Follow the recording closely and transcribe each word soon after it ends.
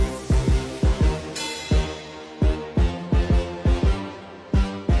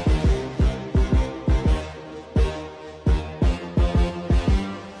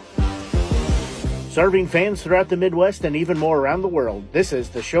Serving fans throughout the Midwest and even more around the world, this is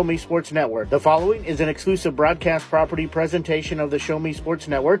the Show Me Sports Network. The following is an exclusive broadcast property presentation of the Show Me Sports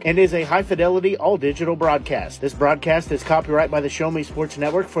Network and is a high-fidelity, all-digital broadcast. This broadcast is copyright by the Show Me Sports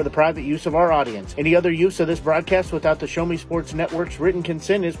Network for the private use of our audience. Any other use of this broadcast without the Show Me Sports Network's written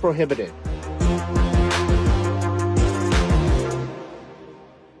consent is prohibited.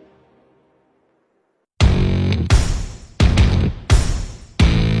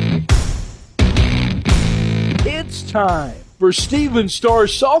 It's time for Stephen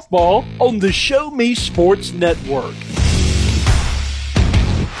Stars softball on the Show Me Sports Network.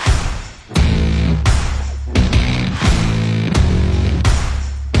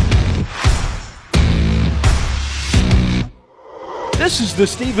 This is the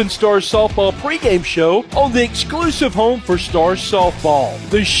Stephen Stars softball pregame show on the exclusive home for Stars softball,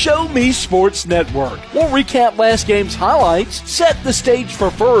 the Show Me Sports Network. We'll recap last game's highlights, set the stage for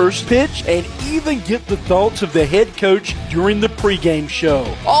first pitch, and even get the thoughts of the head coach during the pregame show.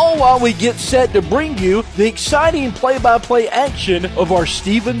 All while we get set to bring you the exciting play-by-play action of our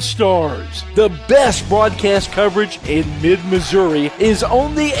Stephen Stars. The best broadcast coverage in mid-Missouri is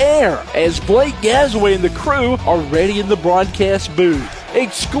on the air as Blake Gazaway and the crew are ready in the broadcast booth.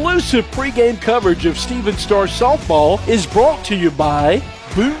 Exclusive pregame coverage of Stephen Stars softball is brought to you by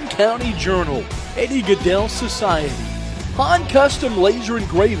Boone County Journal, Eddie Goodell Society, Han Custom Laser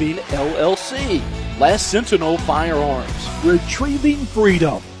Engraving LLC, Last Sentinel Firearms, Retrieving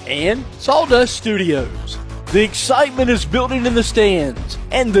Freedom, and Sawdust Studios. The excitement is building in the stands,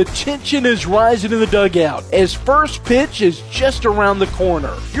 and the tension is rising in the dugout as first pitch is just around the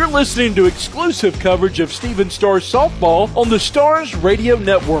corner. You're listening to exclusive coverage of Stephen Stars softball on the Stars Radio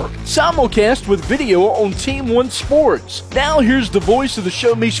Network, simulcast with video on Team One Sports. Now here's the voice of the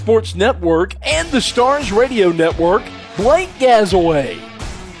Show Me Sports Network and the Stars Radio Network, Blake Gazaway.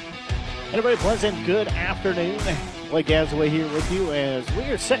 Everybody, pleasant good afternoon. Blake Gazaway here with you as we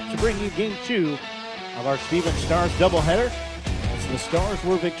are set to bring you Game 2 of our Stephen Stars doubleheader. As the Stars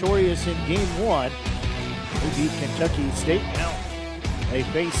were victorious in Game 1, they beat Kentucky State. Now they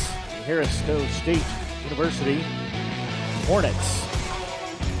face the Harris-Stowe State University Hornets.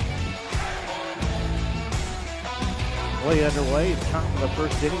 Play underway at the top of the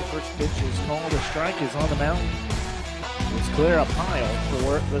first inning. First pitch is called. A strike is on the mound. It's clear up pile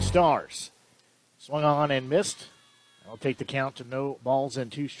for the Stars. Swung on and missed. I'll take the count to no balls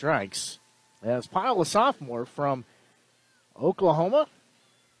and 2 strikes. As Pyle, a sophomore from Oklahoma.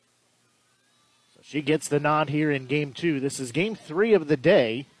 So she gets the nod here in Game 2. This is Game 3 of the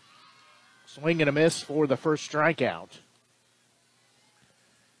day. Swing and a miss for the first strikeout.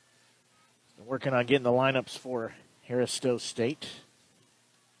 Still working on getting the lineups for Harris-Stowe State.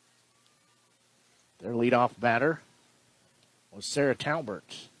 Their leadoff batter was Sarah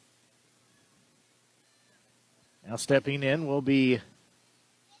Talbert. Now stepping in will be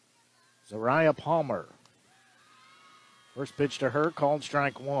Zariah Palmer. First pitch to her, called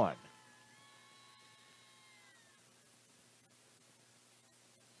strike 1.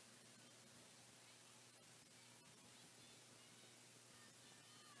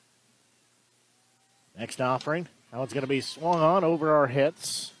 Next offering. Now it's going to be swung on over our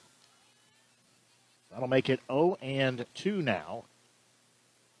heads. That'll make it 0-2 now.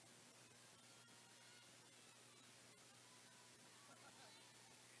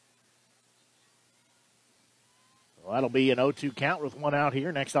 Well, that'll be an 0-2 count with 1 out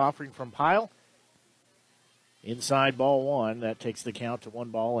here. Next offering from Pyle. Inside ball 1. That takes the count to 1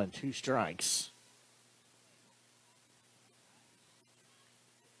 ball and 2 strikes.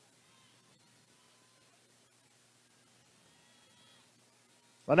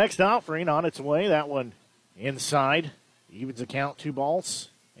 The next offering on its way. That one inside. Evens the count, 2 balls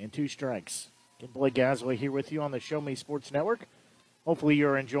and 2 strikes. Again, Blake Gazaway here with you on the Show Me Sports Network. Hopefully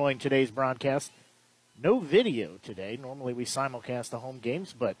you're enjoying today's broadcast. No video today. Normally we simulcast the home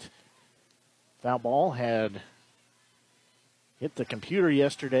games, but foul ball had hit the computer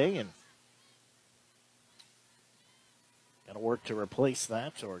yesterday and got to work to replace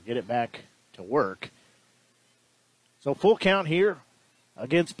that or get it back to work. So full count here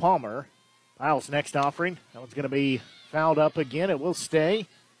against Palmer. Pyle's next offering. That one's going to be fouled up again. It will stay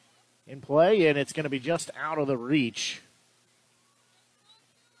in play, and it's going to be just out of the reach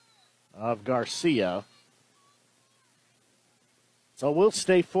of Garcia. So we'll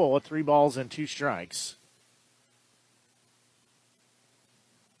stay full at 3 balls and 2 strikes.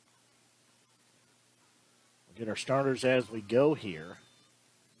 We'll get our starters as we go here.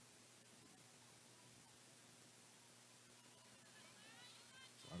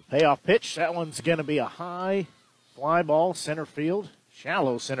 Payoff pitch. That one's going to be a high fly ball, center field,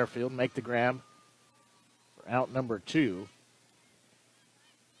 shallow center field. Make the grab out number 2.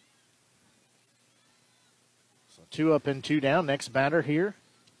 So 2 up and 2 down. Next batter here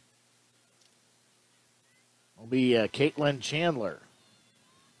will be Caitlin Chandler.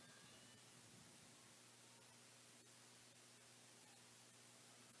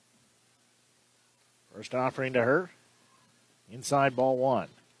 First offering to her. Inside, ball 1.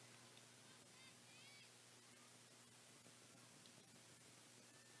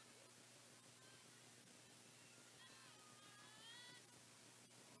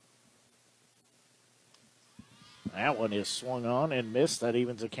 That one is swung on and missed. That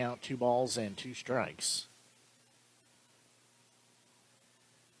evens the count, 2 balls and 2 strikes.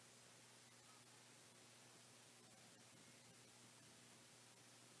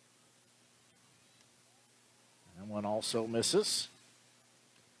 That one also misses.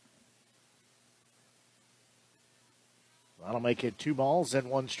 That'll make it 2 balls and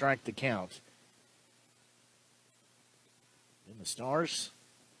 1 strike to count. In the Stars,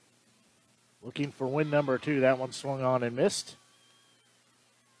 looking for win number 2. That one swung on and missed.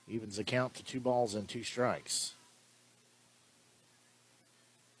 Evens the count to 2 balls and 2 strikes.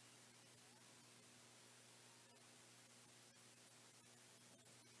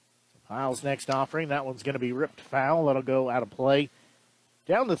 Piles' next offering. That one's going to be ripped foul. That'll go out of play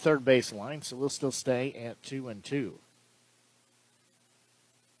down the third base line, so we'll still stay at 2-2.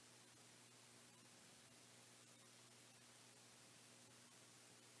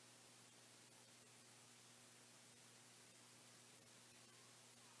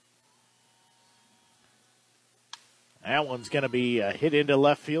 That one's going to be hit into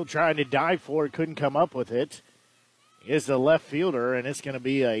left field, trying to dive for it, couldn't come up with it. Is the left fielder, and it's going to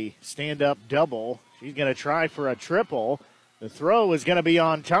be a stand-up double. She's going to try for a triple. The throw is going to be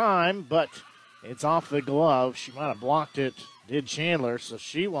on time, but it's off the glove. She might have blocked it, did Chandler, so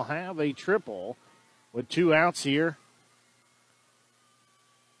she will have a triple with 2 outs here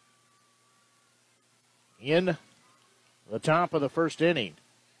in the top of the first inning.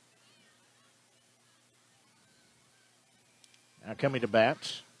 Now coming to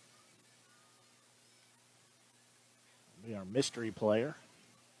bat will be our mystery player.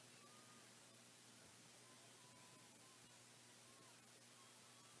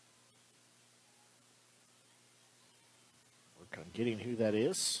 Work on getting who that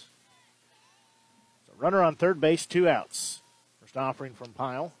is. So runner on third base, 2 outs. First offering from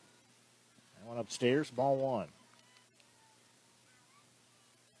Pyle. That one upstairs, ball 1.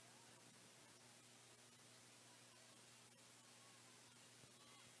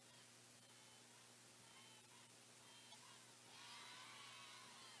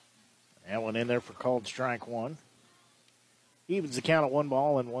 That one in there for called strike 1. Evens the count at 1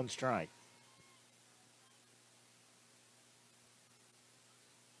 ball and 1 strike.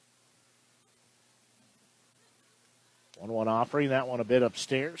 One offering, that one a bit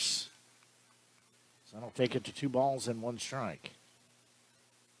upstairs. So that'll take it to 2 balls and 1 strike.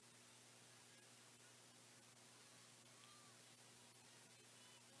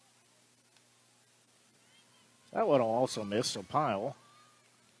 That one will also miss, so Pyle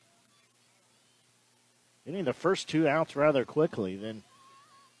getting the first 2 outs rather quickly, then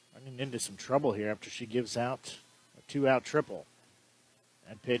running into some trouble here after she gives out a 2-out triple.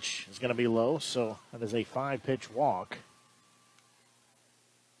 That pitch is going to be low, so that is a 5-pitch walk.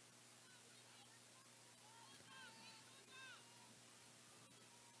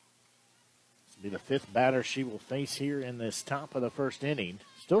 This will be the 5th batter she will face here in this top of the first inning.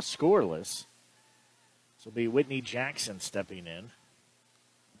 Still scoreless. This will be Whitney Jackson stepping in.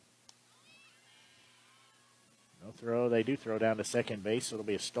 No throw. They do throw down to second base, so it'll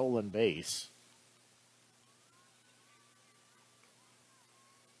be a stolen base.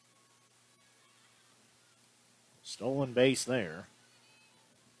 Stolen base there.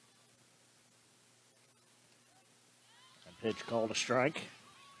 A pitch called a strike.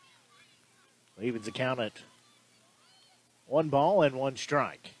 Evens the count at 1 ball and 1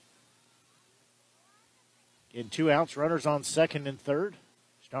 strike. In 2 outs, runners on second and third.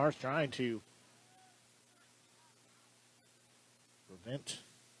 Stars trying to prevent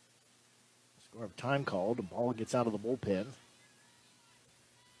the score of time called. The ball gets out of the bullpen.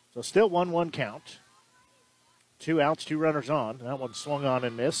 So still 1-1 count. 2 outs, 2 runners on. That one swung on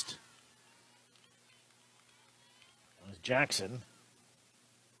and missed. That was Jackson.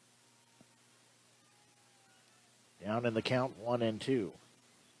 Down in the count, 1-2.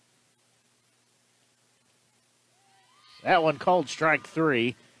 That one called strike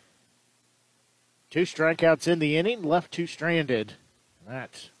 3. 2 strikeouts in the inning, left 2 stranded.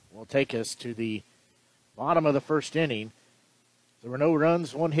 That will take us to the bottom of the first inning. There were no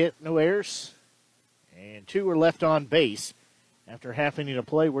runs, 1 hit, no errors. and 2 are left on base. After half inning of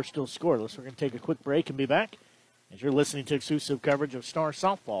play, we're still scoreless. We're going to take a quick break and be back as you're listening to exclusive coverage of Star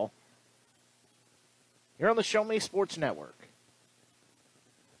Softball here on the Show Me Sports Network.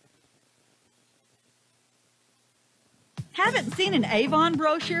 Haven't seen an Avon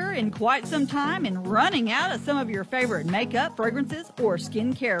brochure in quite some time and running out of some of your favorite makeup, fragrances, or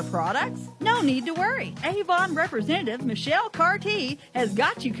skincare products? No need to worry. Avon representative Michelle Carty has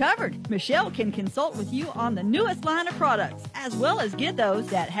got you covered. Michelle can consult with you on the newest line of products, as well as get those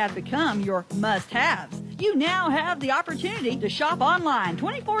that have become your must-haves. You now have the opportunity to shop online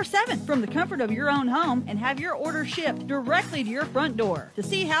 24/7 from the comfort of your own home and have your order shipped directly to your front door. To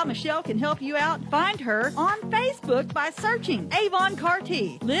see how Michelle can help you out, find her on Facebook by searching Avon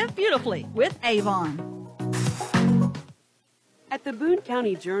Carty. Live beautifully with Avon. At the Boone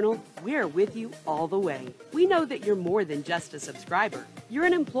County Journal, we're with you all the way. We know that you're more than just a subscriber. You're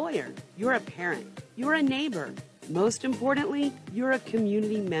an employer, you're a parent, you're a neighbor. Most importantly, you're a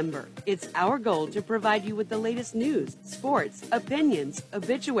community member. It's our goal to provide you with the latest news, sports, opinions,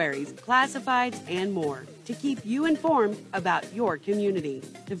 obituaries, classifieds, and more to keep you informed about your community.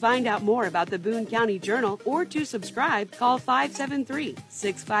 To find out more about the Boone County Journal or to subscribe, call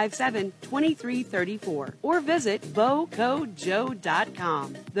 573-657-2334 or visit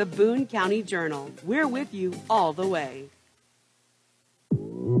bocojoe.com. The Boone County Journal. We're with you all the way.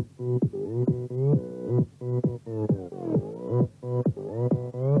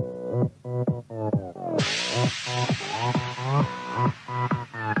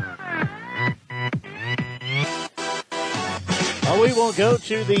 Well, we will go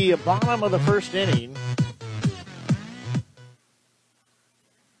to the bottom of the first inning,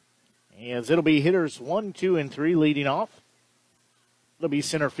 as it'll be hitters 1, 2, and 3 leading off. It'll be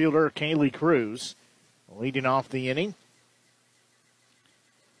center fielder Kaylee Cruz leading off the inning.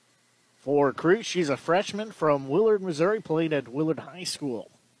 For Cruz, she's a freshman from Willard, Missouri, played at Willard High School.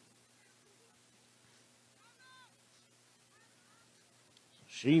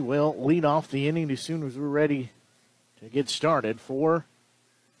 She will lead off the inning as soon as we're ready to get started. For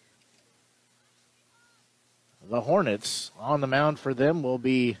the Hornets, on the mound for them will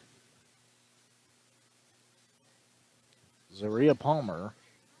be Zaria Palmer.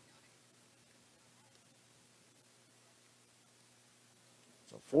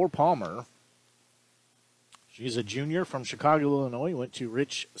 For Palmer, she's a junior from Chicago, Illinois, went to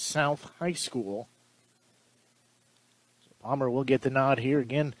Rich South High School. So Palmer will get the nod here.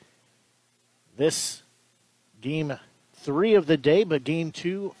 Again, this game 3 of the day, but game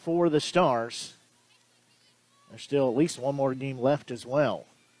 2 for the Stars. There's still at least one more game left as well.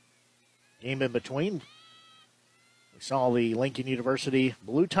 Game in between, we saw the Lincoln University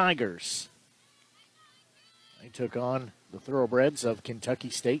Blue Tigers. They took on the Thoroughbreds of Kentucky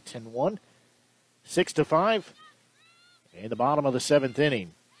State and won 6-5 in the bottom of the 7th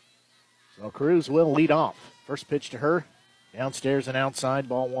inning. So Cruz will lead off. First pitch to her, downstairs and outside,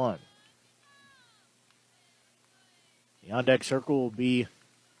 ball 1. The on-deck circle will be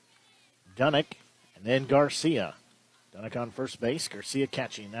Dunnick and then Garcia. Dunnick on first base, Garcia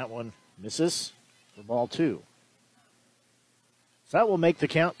catching. That one misses for ball 2. So that will make the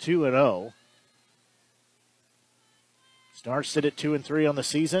count 2-0. Stars sit at 2-3 on the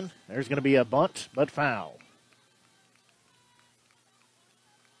season. There's going to be a bunt, but foul.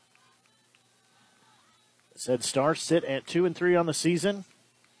 Said Stars sit at 2-3 on the season.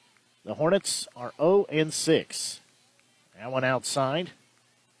 The Hornets are 0-6. That one outside.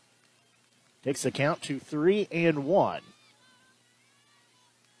 Takes the count to 3-1.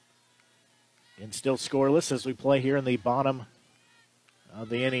 And still scoreless as we play here in the bottom of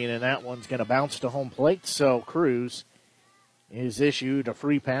the inning, and that one's going to bounce to home plate. So Cruz is issued a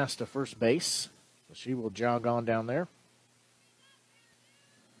free pass to first base. So she will jog on down there.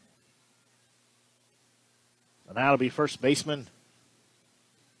 So now it'll be first baseman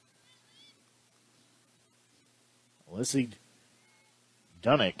Lizzie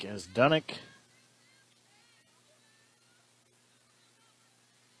Dunnick. As Dunnick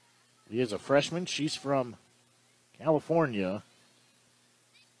is a freshman. She's from California.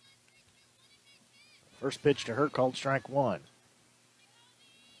 First pitch to her called strike 1.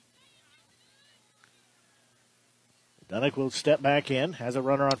 Dunnick will step back in, has a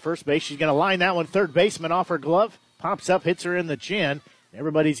runner on first base. She's going to line that one third baseman off her glove. Pops up, hits her in the chin.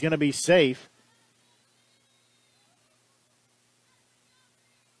 Everybody's going to be safe.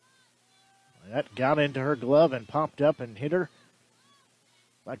 That got into her glove and popped up and hit her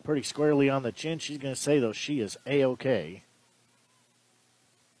like pretty squarely on the chin. She's going to say, though, she is A-OK.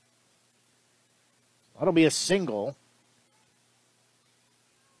 That'll be a single.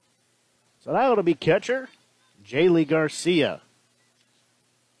 So So that will be catcher Jaylee Garcia.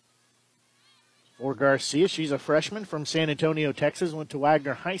 For Garcia, she's a freshman from San Antonio, Texas, went to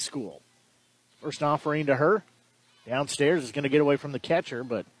Wagner High School. First offering to her. Downstairs is going to get away from the catcher,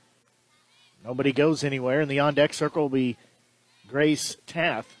 but nobody goes anywhere. And the on-deck circle will be Grace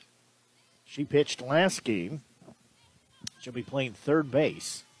Tath. She pitched last game. She'll be playing third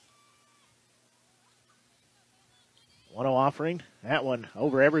base. 1-0 offering. That one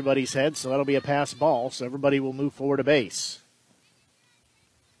over everybody's head, so that'll be a pass ball, so everybody will move forward to base.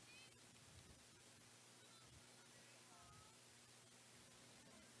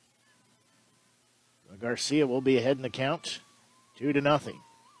 Garcia will be ahead in the count, 2-0.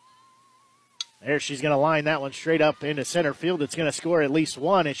 There, she's going to line that one straight up into center field. It's going to score at least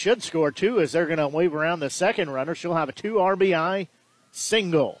one. It should score two as they're going to wave around the second runner. She'll have a 2 RBI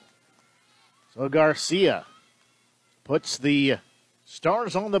single. So Garcia puts the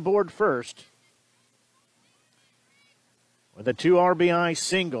Stars on the board first with a 2 RBI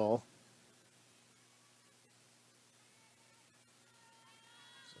single.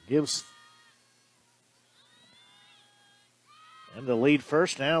 So gives them the lead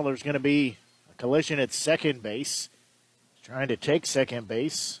first. Now there's going to be a collision at second base. Trying to take second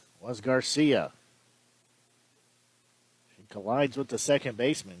base was Garcia. She collides with the second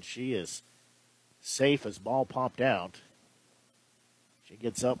baseman. She is safe as ball popped out. She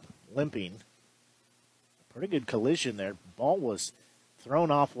gets up limping. Pretty good collision there. Ball was thrown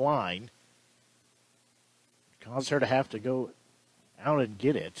offline. Caused her to have to go out and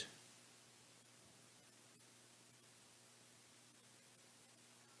get it.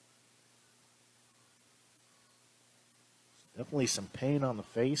 Definitely some pain on the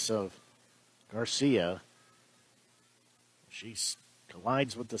face of Garcia. She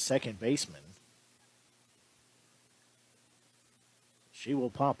collides with the second baseman. She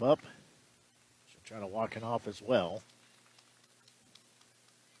will pop up. She'll try to walk it off as well.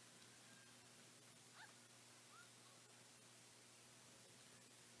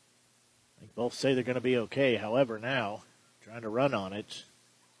 I think both say they're going to be okay. However, now, trying to run on it.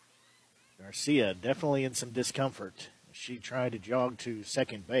 Garcia definitely in some discomfort. She tried to jog to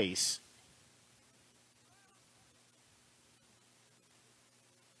second base.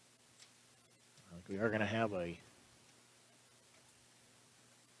 I think we are going to have a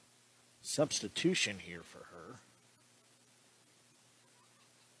substitution here for her.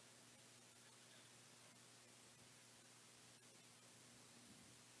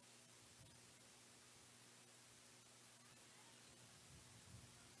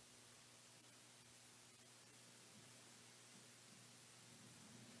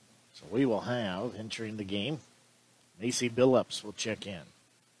 So we will have, entering the game, Macy Billups will check in.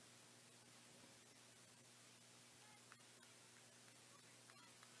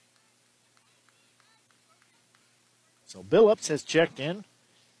 So Billups has checked in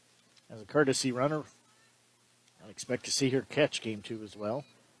as a courtesy runner. I expect to see her catch game two as well.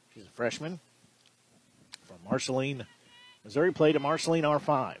 She's a freshman from Marceline, Missouri, played at Marceline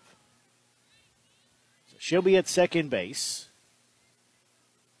R5. So she'll be at second base.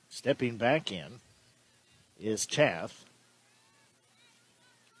 Stepping back in is Tath.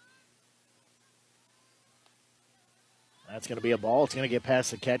 That's going to be a ball. It's going to get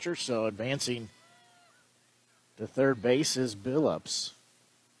past the catcher, so advancing to third base is Billups.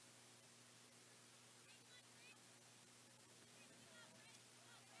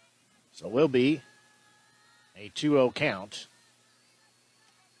 So will be a 2-0 count.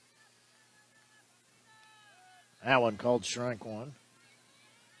 That one called strike one.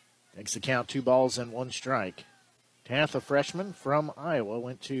 Takes the count, 2 balls and 1 strike. Tath, a freshman from Iowa,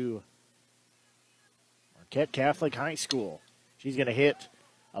 went to Marquette Catholic High School. She's going to hit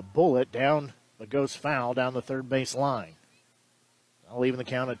a bullet down, but goes foul down the third base line. Now leaving the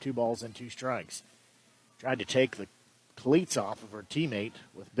count at 2 balls and 2 strikes. Tried to take the cleats off of her teammate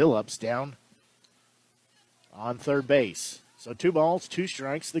with Billups down on third base. So 2 balls, 2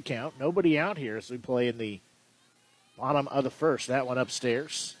 strikes, the count. Nobody out here as we play in the bottom of the first. That one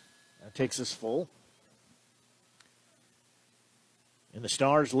upstairs. That takes us full. And the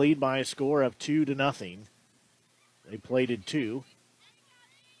Stars lead by a score of 2-0. They plated 2.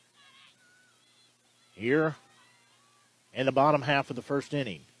 Here in the bottom half of the first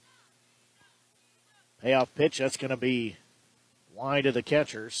inning. Payoff pitch, that's going to be wide of the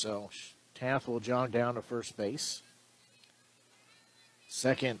catcher, so Tath will jog down to first base.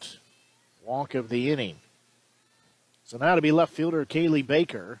 Second walk of the inning. So now to be left fielder Kaylee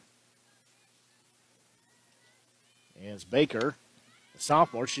Baker. As Baker, the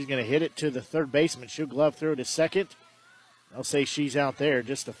sophomore, she's going to hit it to the third baseman. She'll glove throw to second. They'll say she's out there,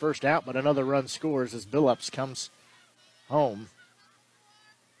 just the first out, but another run scores as Billups comes home.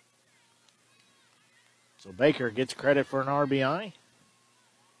 So Baker gets credit for an RBI.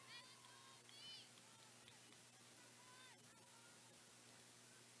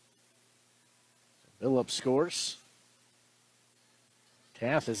 So Billups scores.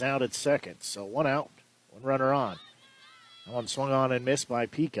 Taft is out at second, so one out, one runner on. That one swung on and missed by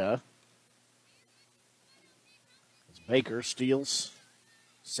Pica. As Baker steals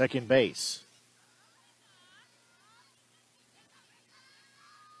second base.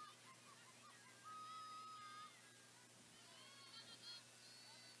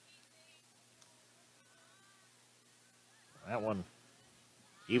 That one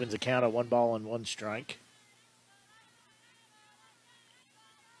evens the count at 1-1 strike.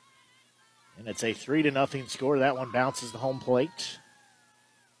 And it's a 3-0 score. That one bounces the home plate.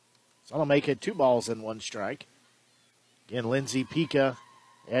 So that'll make it 2-1 strike. Again, Lindsey Pica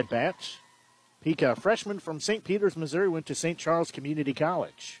at bat. Pica, a freshman from St. Peters, Missouri, went to St. Charles Community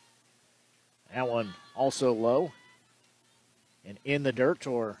College. That one also low and in the dirt,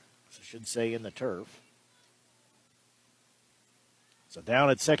 or I should say in the turf. So down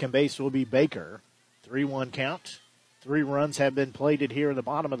at second base will be Baker. 3-1 count. 3 runs have been plated here in the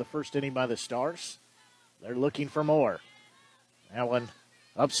bottom of the first inning by the Stars. They're looking for more. That one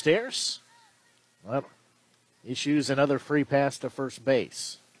upstairs. Well, issues another free pass to first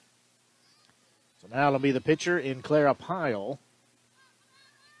base. So now it'll be the pitcher in Clara Pyle.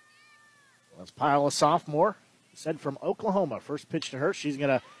 That's Pyle, a sophomore, said from Oklahoma. First pitch to her. She's going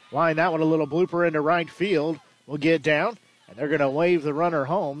to line that one a little blooper into right field. Will get down, and they're going to wave the runner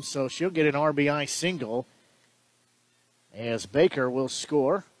home, so she'll get an RBI single as Baker will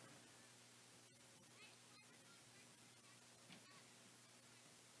score.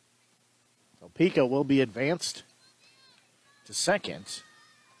 So Pica will be advanced to second. So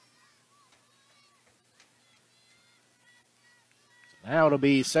now it'll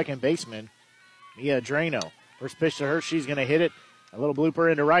be second baseman Mia Drano. First pitch to her, she's going to hit it. A little blooper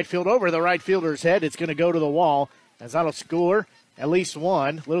into right field over the right fielder's head. It's going to go to the wall as that'll score at least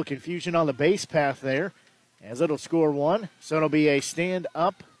one. Little confusion on the base path there as it'll score one. So it'll be a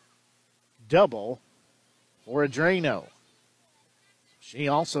stand-up double for Drano. She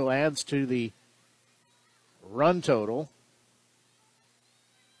also adds to the run total.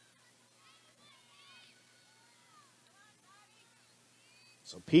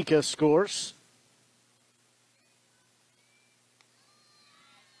 So Pica scores.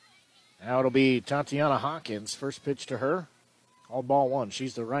 Now it'll be Tatiana Hawkins. First pitch to her. Called ball one.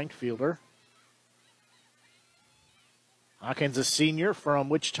 She's the ranked fielder. Hawkins, a senior from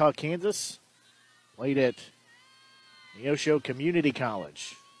Wichita, Kansas. Played at Neosho Community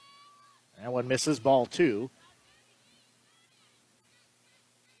College. That one misses, ball 2.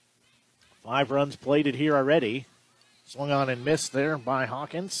 5 runs plated here already. Swung on and missed there by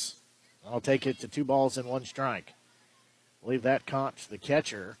Hawkins. I'll take it to 2-1 strike. I believe that caught the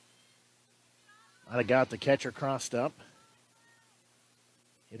catcher. Might have got the catcher crossed up.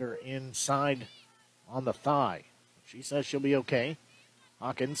 Hit her inside on the thigh. She says she'll be okay.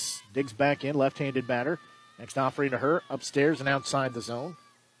 Hawkins digs back in, left-handed batter. Next offering to her, upstairs and outside the zone.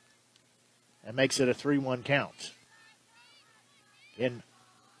 That makes it a 3-1 count. In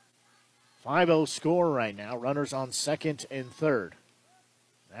 5-0 score right now. Runners on second and third.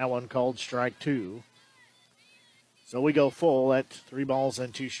 That one called strike 2. So we go full at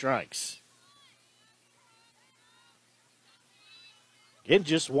 3-2 strikes. Again,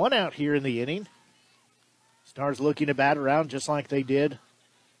 just one out here in the inning. Stars looking to bat around just like they did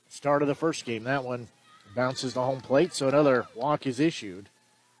start of the first game. That one bounces the home plate, so another walk is issued.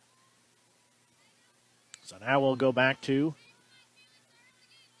 So now we'll go back to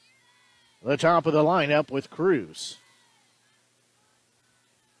the top of the lineup with Cruz.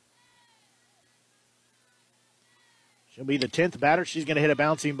 She'll be the 10th batter. She's going to hit a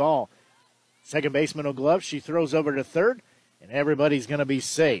bouncing ball. Second baseman will glove. She throws over to third, and everybody's going to be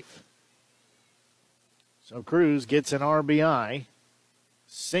safe. So Cruz gets an RBI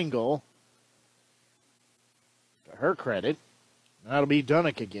single to her credit. That'll be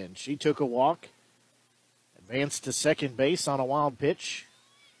Dunnick again. She took a walk, advanced to second base on a wild pitch,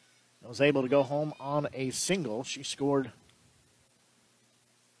 and was able to go home on a single. She scored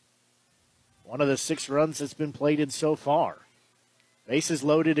one of the 6 runs that's been plated so far. Bases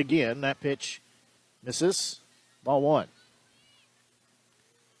loaded again. That pitch misses. Ball 1.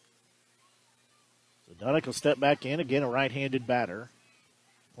 Dunnick will step back in. Again, a right-handed batter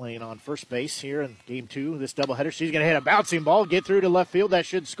playing on first base here in game 2. This doubleheader. She's going to hit a bouncing ball, get through to left field. That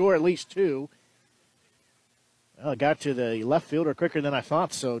should score at least 2. Well, it got to the left fielder quicker than I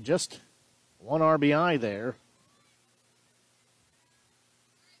thought, so just one RBI there.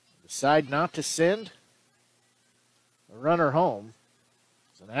 Decide not to send a runner home.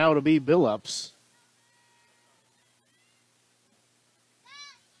 So now it'll be Billups.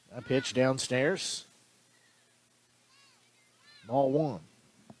 A pitch downstairs. Ball one.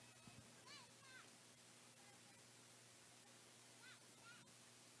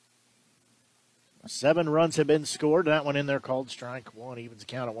 7 runs have been scored. That one in there called strike one. Evens the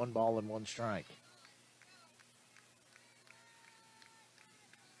count at 1 ball and 1 strike.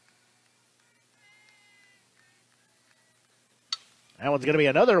 That one's going to be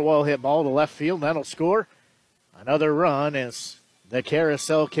another well-hit ball to left field. That'll score another run as the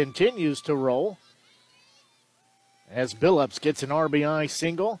carousel continues to roll. As Billups gets an RBI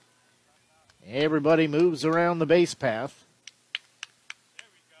single. Everybody moves around the base path.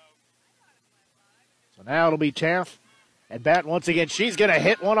 So now it'll be Taft at bat once again. She's going to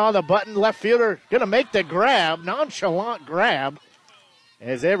hit one on the button. Left fielder going to make the grab, nonchalant grab,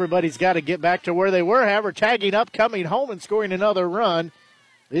 as everybody's got to get back to where they were. However, tagging up, coming home and scoring another run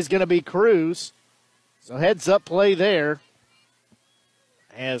is going to be Cruz. So heads up play there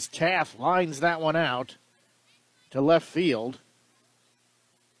as Taft lines that one out to left field.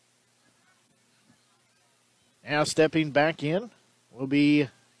 Now stepping back in will be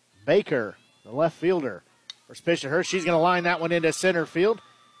Baker, the left fielder. First pitch to her. She's going to line that one into center field.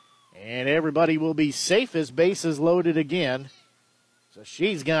 And everybody will be safe as bases loaded again. So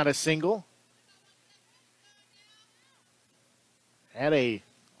she's got a single. Had a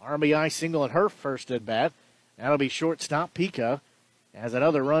RBI single in her first at bat. That'll be shortstop Pica. As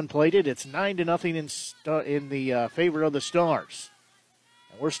another run plated, it's 9-0 in the favor of the Stars.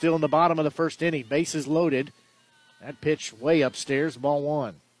 And we're still in the bottom of the first inning. Bases loaded. That pitch way upstairs, ball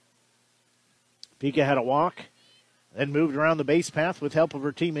one. Pica had a walk, then moved around the base path with help of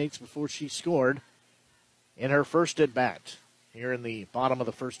her teammates before she scored in her first at bat. Here in the bottom of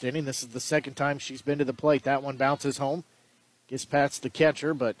the first inning, this is the second time she's been to the plate. That one bounces home, gets past the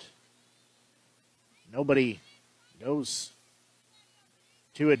catcher, but nobody goes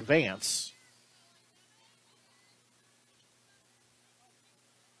to advance.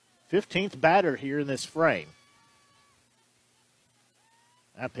 15th batter here in this frame.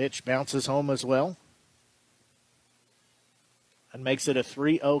 That pitch bounces home as well and makes it a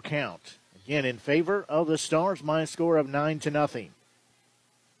 3-0 count. Again, in favor of the Stars, my score of 9-0.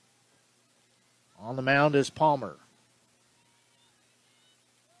 On the mound is Palmer.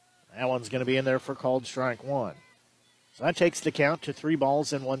 That one's going to be in there for called strike one. So that takes the count to 3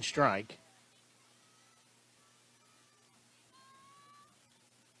 balls and 1 strike.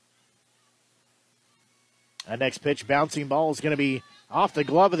 That next pitch, bouncing ball, is going to be off the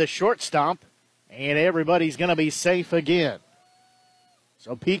glove of the shortstop, and everybody's going to be safe again.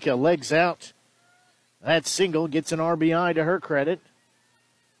 So Pica legs out that single, gets an RBI to her credit.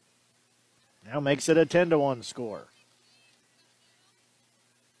 Now makes it a 10-1 score.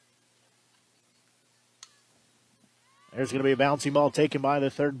 There's going to be a bouncing ball taken by the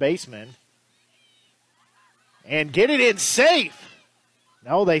third baseman. And get it in safe.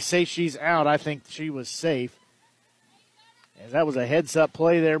 No, they say she's out. I think she was safe. As that was a heads-up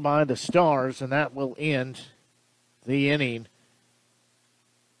play there by the Stars, and that will end the inning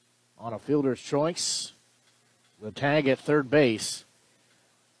on a fielder's choice. The tag at third base.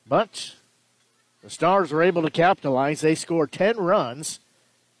 But the Stars were able to capitalize. They scored 10 runs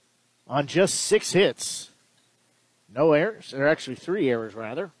on just 6 hits. No errors. There are actually 3 errors,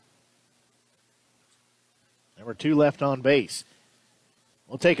 rather. There were 2 left on base.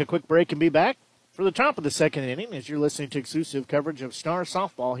 We'll take a quick break and be back for the top of the second inning as you're listening to exclusive coverage of Star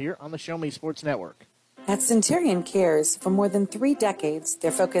Softball here on the Show Me Sports Network. At Centurion Cares, for more than 3 decades, their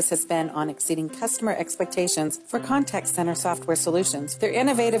focus has been on exceeding customer expectations for contact center software solutions. Their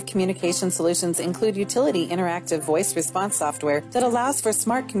innovative communication solutions include utility interactive voice response software that allows for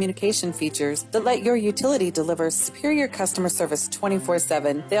smart communication features that let your utility deliver superior customer service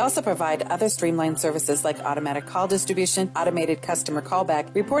 24/7. They also provide other streamlined services like automatic call distribution, automated customer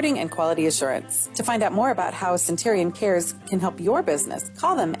callback, reporting, and quality assurance. To find out more about how Centurion Cares can help your business,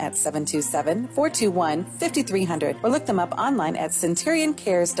 call them at 727-421-5300 or look them up online at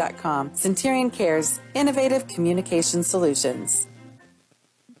centurioncares.com. Centurion Cares, innovative communication solutions.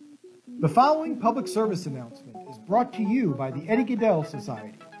 The following public service announcement is brought to you by the Eddie Gaedel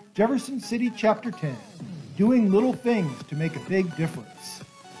Society, Jefferson City Chapter 10, doing little things to make a big difference.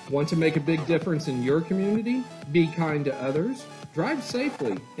 Want to make a big difference in your community? Be kind to others, drive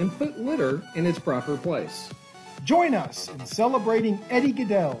safely, and put litter in its proper place. Join us in celebrating Eddie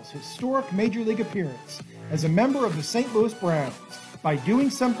Gaedel's historic Major League appearance as a member of the St. Louis Browns by doing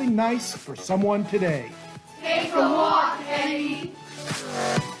something nice for someone today. Take a walk, Eddie.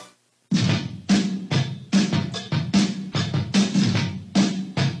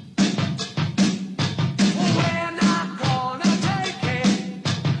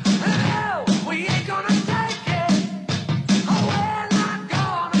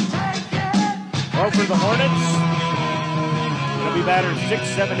 For the Hornets, it'll be batters 6,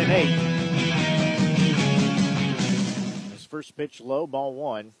 7, and 8. His first pitch low, ball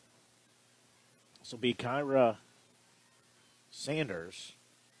 1. This will be Kyra Sanders.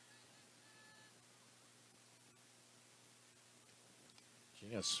 She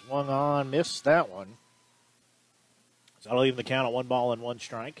just swung on, missed that one. So that'll leave the count at 1 ball and 1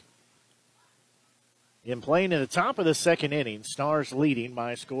 strike. In playing in the top of the second inning, Stars leading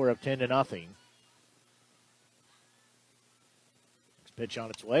by a score of 10-0. Pitch on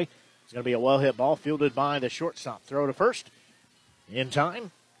its way. It's going to be a well-hit ball fielded by the shortstop. Throw to first. In time.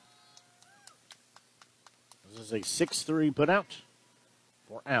 This is a 6-3 put out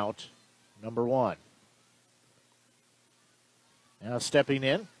for out number 1. Now stepping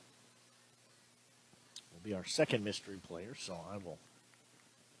in will be our second mystery player, so I will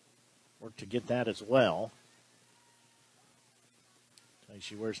work to get that as well. Tell you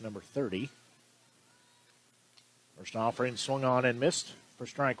she wears number 30. First offering swung on and missed for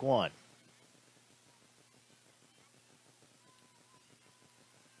strike 1.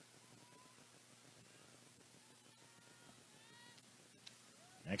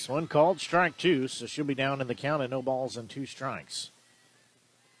 Next one called strike 2, so she'll be down in the count and no balls and 2 strikes.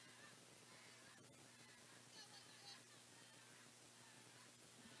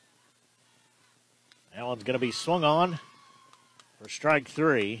 That one's going to be swung on for strike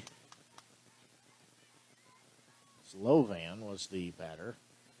 3. Lovan was the batter.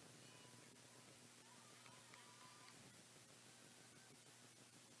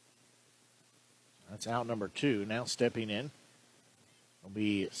 That's out number 2. Now stepping in will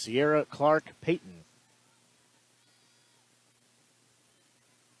be Sierra Clark Payton.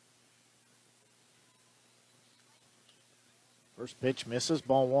 First pitch misses,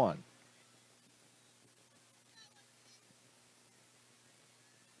 ball 1.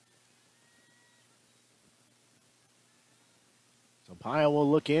 Pyle will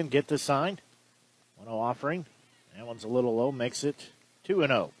look in, get the sign. 1-0 offering. That one's a little low, makes it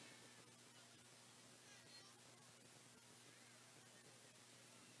 2-0.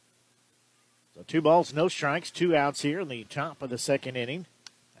 So 2 balls, no strikes, 2 outs here in the top of the second inning.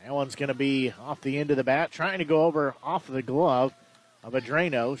 That one's going to be off the end of the bat, trying to go over off of the glove of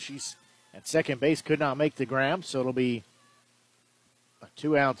Adrano. She's at second base, could not make the grab, so it'll be a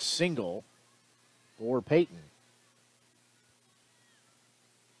 2-out single for Payton.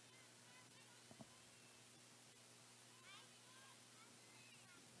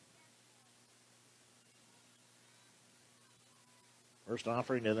 First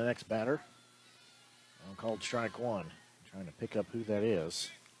offering to the next batter. Called strike 1. Trying to pick up who that is.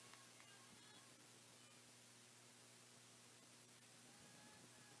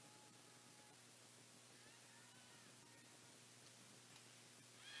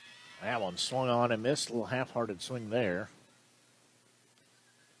 That one swung on and missed. A little half-hearted swing there.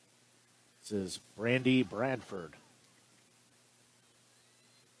 This is Brandy Bradford.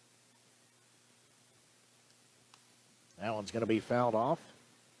 That one's going to be fouled off.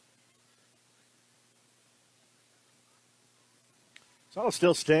 So I'll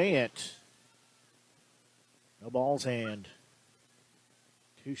still stay at no balls and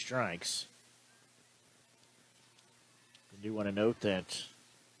 2 strikes. I do want to note that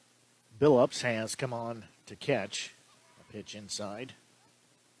Billups has come on to catch a pitch inside.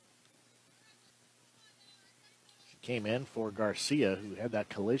 She came in for Garcia, who had that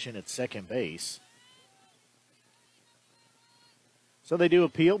collision at second base. So they do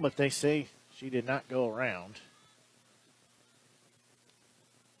appeal, but they say she did not go around.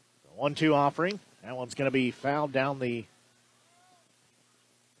 The 1-2 offering. That one's going to be fouled down the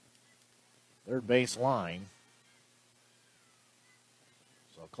third base line.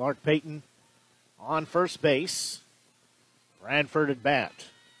 So Clark Payton on first base. Bradford at bat.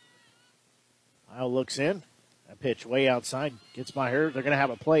 Kyle looks in. That pitch way outside. Gets by her. They're going to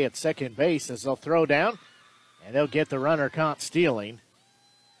have a play at second base as they'll throw down. And they'll get the runner caught stealing.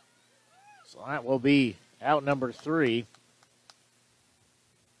 So that will be out number 3.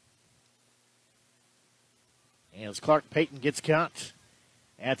 And as Clark Payton gets caught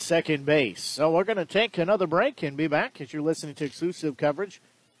at second base. So we're going to take another break and be back as you're listening to exclusive coverage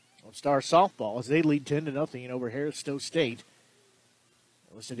on Star Softball as they lead 10-0 over Harris Stowe State.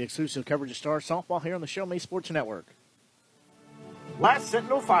 Listen to the exclusive coverage of Stars softball here on the Show Me Sports Network. Last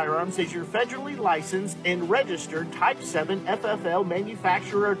Sentinel Firearms is your federally licensed and registered Type 7 FFL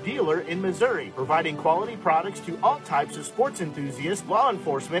manufacturer dealer in Missouri, providing quality products to all types of sports enthusiasts, law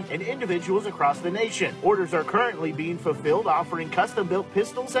enforcement, and individuals across the nation. Orders are currently being fulfilled, offering custom-built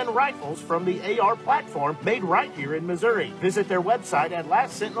pistols and rifles from the AR platform made right here in Missouri. Visit their website at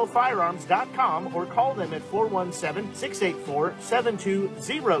lastsentinelfirearms.com or call them at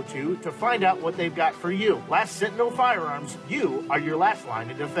 417-684-7202 to find out what they've got for you. Last Sentinel Firearms, you are your last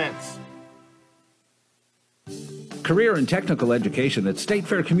line of defense. Career and technical education at State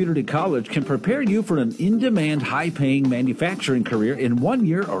Fair Community College can prepare you for an in-demand, high-paying manufacturing career in 1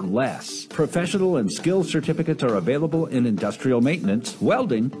 year or less. Professional and skills certificates are available in industrial maintenance,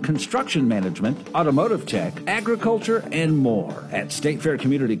 welding, construction management, automotive tech, agriculture, and more. At State Fair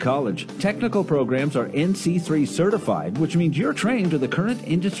Community College, technical programs are NC3 certified, which means you're trained to the current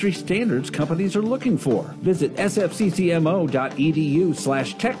industry standards companies are looking for. Visit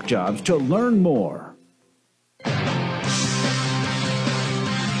sfccmo.edu/techjobs to learn more.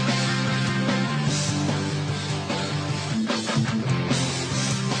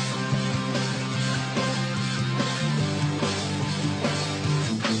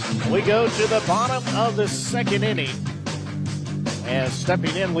 We go to the bottom of the second inning. And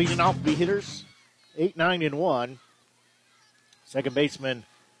stepping in, leading off the hitters, 8, 9, and 1. Second baseman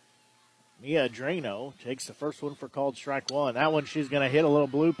Mia Drano takes the first one for called strike one. That one she's going to hit a little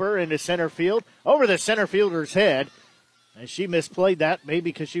blooper into center field, over the center fielder's head. And she misplayed that, maybe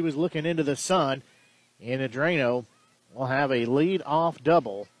because she was looking into the sun. And Drano will have a lead-off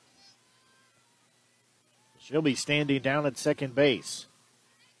double. She'll be standing down at second base.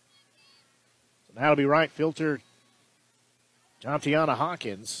 So now it'll be right fielder Tatiana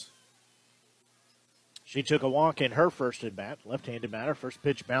Hawkins. She took a walk in her first at-bat, left-handed batter. First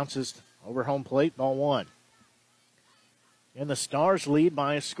pitch bounces over home plate, ball one. And the Stars lead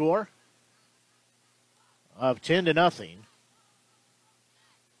by a score of 10-0.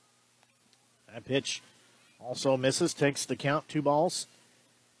 That pitch also misses, takes the count, 2 balls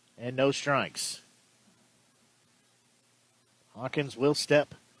and no strikes. Hawkins will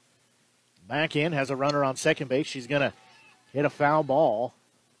step back in, has a runner on second base. She's going to hit a foul ball.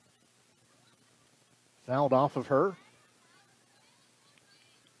 Fouled off of her.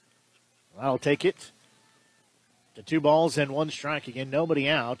 That'll take it to 2 balls and 1 strike. Again, nobody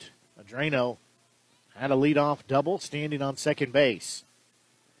out. Drano had a leadoff double, standing on second base.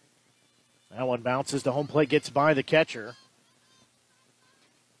 That one bounces to home plate, gets by the catcher.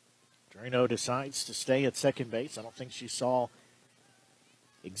 Drano decides to stay at second base. I don't think she saw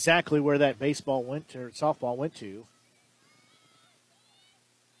exactly where that baseball went, or softball went to.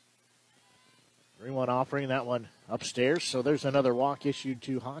 3-1 offering, that one upstairs. So there's another walk issued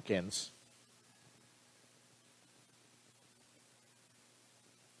to Hawkins.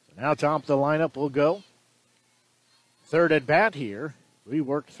 So now top of the lineup will go. Third at bat here. We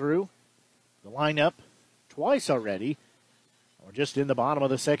worked through the lineup twice already. We're just in the bottom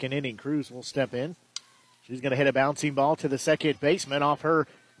of the second inning. Cruz will step in. She's going to hit a bouncing ball to the second baseman off her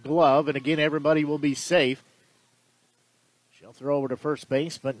glove. And again, everybody will be safe. She'll throw over to first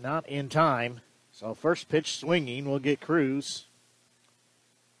base, but not in time. So first pitch swinging will get Cruz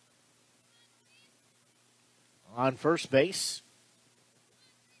on first base.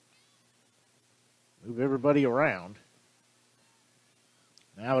 Move everybody around.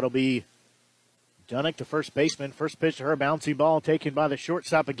 Now it'll be Dunnick, the first baseman. First pitch to her, bouncy ball taken by the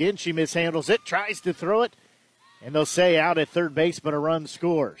shortstop again. She mishandles it, tries to throw it, and they'll say out at third base, but a run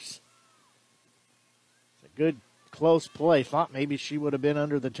scores. It's a good, close play. Thought maybe she would have been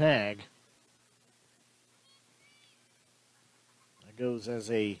under the tag. That goes as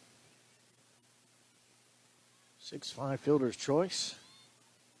a 6-5 fielder's choice.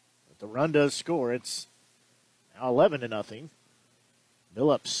 But the run does score. It's now 11-0.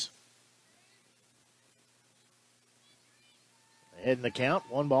 Billups ahead in the count.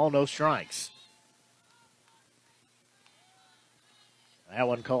 1 ball, no strikes. That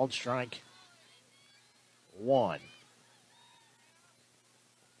one called strike 1.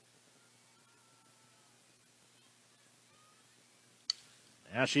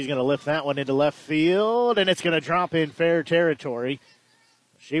 Now she's going to lift that one into left field, and it's going to drop in fair territory.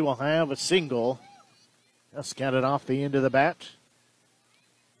 She will have a single. Just got it off the end of the bat.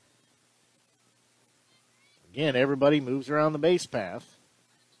 Again, everybody moves around the base path.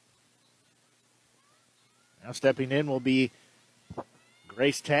 Now stepping in will be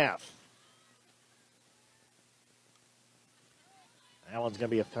Grace Taff. That one's going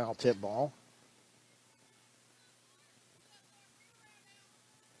to be a foul tip ball.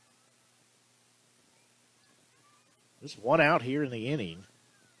 Just one out here in the inning.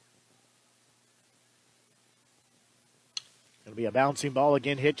 Going to be a bouncing ball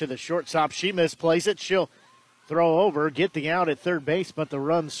again, hit to the shortstop. She misplays it. She'll throw over, get the out at third base, but the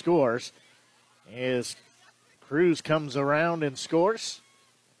run scores as Cruz comes around and scores.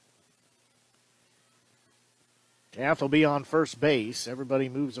 Taft will be on first base. Everybody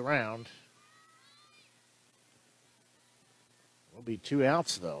moves around. Will be 2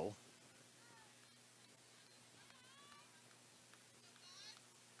 outs, though.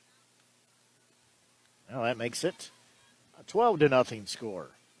 Now that makes it a 12-0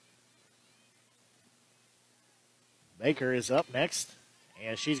 score. Baker is up next,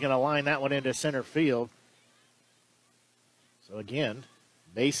 and she's going to line that one into center field. So again,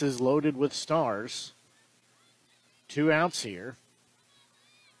 bases loaded with Stars. 2 outs here.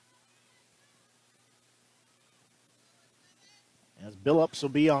 As Billups will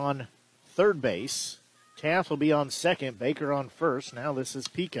be on third base. Taft will be on second. Baker on first. Now this is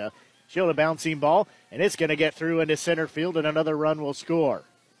Pika. She'll a bouncing ball, and it's going to get through into center field, and another run will score.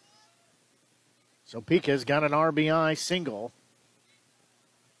 So Pika's got an RBI single.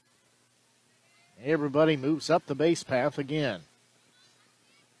 Everybody moves up the base path again.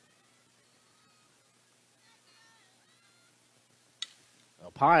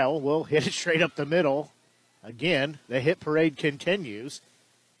 A Pyle will hit it straight up the middle. Again, the hit parade continues.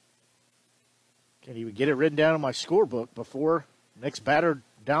 Can't even get it written down in my scorebook before next batter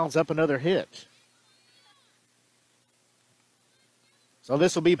dials up another hit. So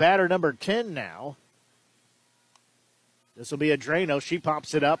this will be batter number 10 now. This will be Adreno. She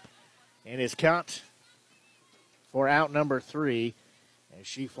pops it up and is caught for out number 3 as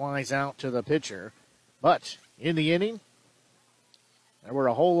she flies out to the pitcher. But in the inning, there were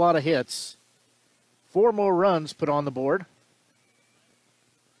a whole lot of hits. 4 more runs put on the board.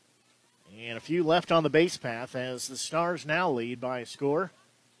 And a few left on the base path as the Stars now lead by a score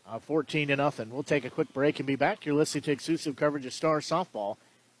of 14-0. We'll take a quick break and be back. You're listening to exclusive coverage of Stars softball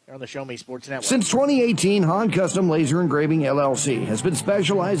here on the Show Me Sports Network. Since 2018, Han Custom Laser Engraving LLC has been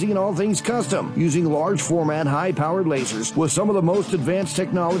specializing in all things custom, using large format, high-powered lasers. With some of the most advanced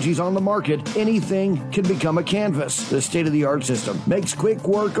technologies on the market, anything can become a canvas. This state-of-the-art system makes quick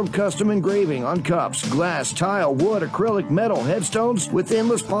work of custom engraving on cups, glass, tile, wood, acrylic, metal, headstones with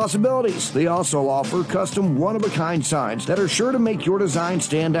endless possibilities. They also offer custom one-of-a-kind signs that are sure to make your design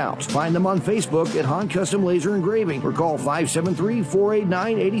stand out. Find them on Facebook at Han Custom Laser Engraving or call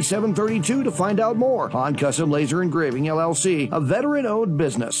 573-489-8732 to find out more. Han Custom Laser Engraving LLC, a veteran-owned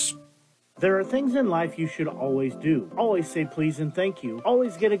business. There are things in life you should always do. Always say please and thank you.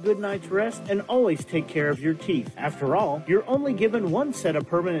 Always get a good night's rest, and always take care of your teeth. After all, you're only given one set of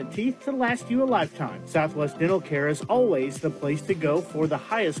permanent teeth to last you a lifetime. Southwest Dental Care is always the place to go for the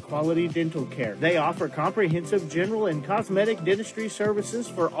highest quality dental care. They offer comprehensive general and cosmetic dentistry services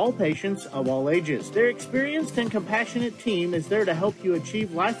for all patients of all ages. Their experienced and compassionate team is there to help you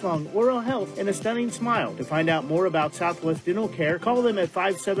achieve lifelong oral health and a stunning smile. To find out more about Southwest Dental Care, call them at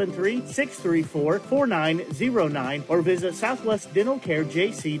 573-634-4909 or visit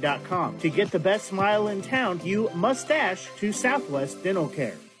southwestdentalcarejc.com. To get the best smile in town, you must dash to Southwest Dental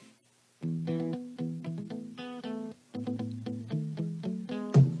Care.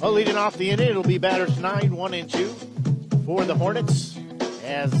 Well, leading off the inning, it'll be batters 9, 1, and 2 for the Hornets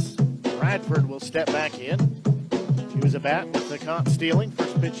as Bradford will step back in. She was a bat with the caught stealing.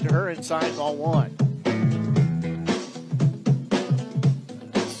 First pitch to her inside, ball 1.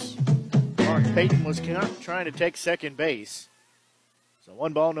 Peyton was trying to take second base. So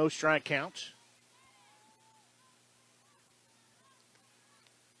 1 ball, no strike count.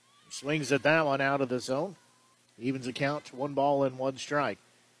 He swings at that one out of the zone. Evens the count, 1 ball and 1 strike.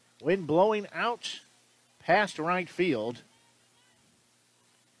 Wind blowing out past right field.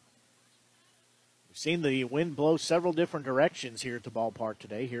 We've seen the wind blow several different directions here at the ballpark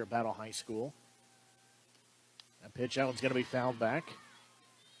today, here at Battle High School. That pitch, that one's going to be fouled back.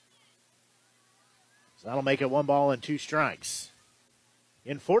 So that'll make it 1 ball and 2 strikes.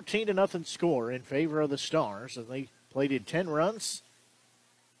 In 14-0 score in favor of the Stars, and they plated 10 runs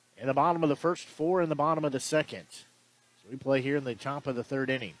in the bottom of the first, 4 in the bottom of the second. So we play here in the top of the 3rd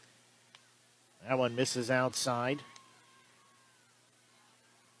inning. That one misses outside.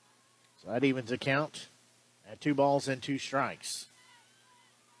 So that evens the count at 2 balls and 2 strikes.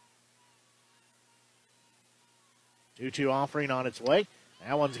 2-2 offering on its way.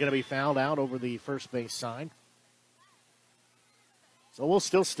 That one's going to be fouled out over the first base side. So we'll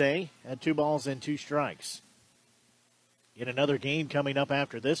still stay at 2 balls and 2 strikes. In another game coming up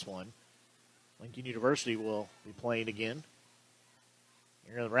after this one, Lincoln University will be playing again.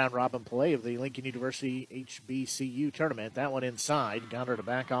 Here in the round-robin play of the Lincoln University HBCU tournament. That one inside. Got her to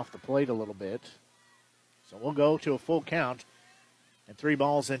back off the plate a little bit. So we'll go to a full count and 3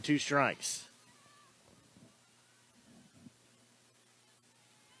 balls and 2 strikes.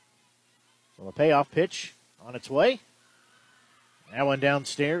 So the payoff pitch on its way. That one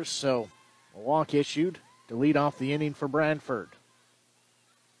downstairs, so a walk issued to lead off the inning for Bradford.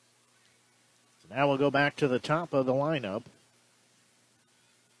 So now we'll go back to the top of the lineup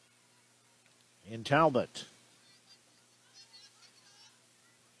in Talbot.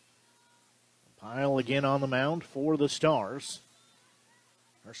 Pyle again on the mound for the Stars.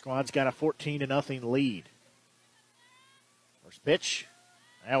 Her squad's got a 14-0 lead. First pitch,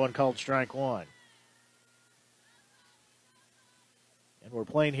 that one called strike 1. And we're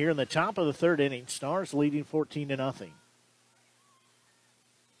playing here in the top of the 3rd inning. Stars leading 14-0.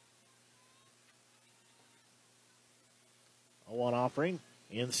 0-1 offering.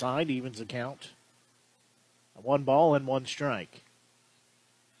 Inside, evens the count. 1 ball and 1 strike.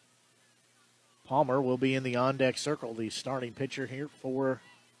 Palmer will be in the on-deck circle, the starting pitcher here for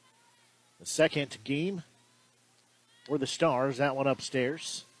the second game for the Stars. That one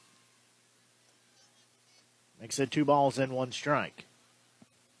upstairs. Makes it 2 balls and 1 strike.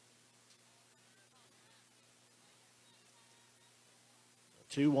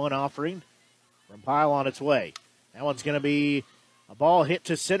 2-1 offering from Pyle on its way. That one's going to be a ball hit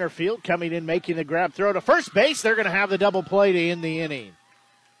to center field. Coming in, making the grab throw to first base. They're going to have the double play to end the inning.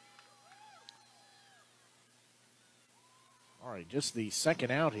 All right, just the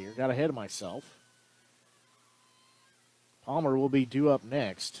second out here. Got ahead of myself. Palmer will be due up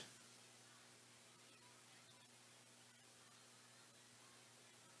next.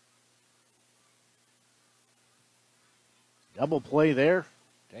 Double play there.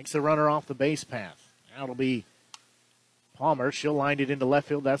 Takes the runner off the base path. Now it'll be Palmer. She'll line it into left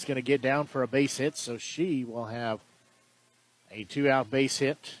field. That's going to get down for a base hit, so she will have a 2-out base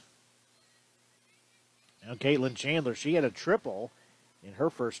hit. Now Caitlin Chandler, she had a triple in her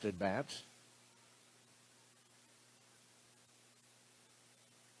first at-bat.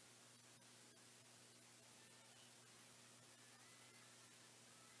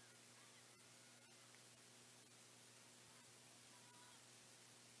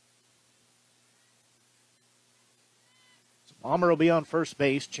 Palmer will be on first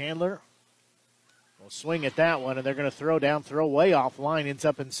base. Chandler will swing at that one, and they're going to throw way offline. Ends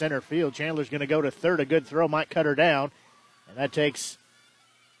up in center field. Chandler's going to go to third. A good throw might cut her down, and that takes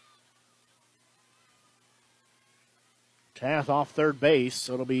Tath off third base,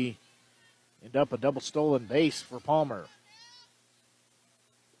 so it'll be end up a double stolen base for Palmer.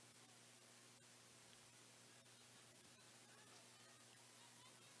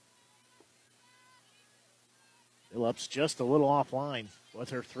 Phillips just a little offline with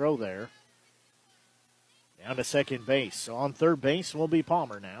her throw there. Down to second base. So on third base will be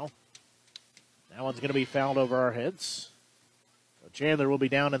Palmer now. That one's going to be fouled over our heads. So Chandler will be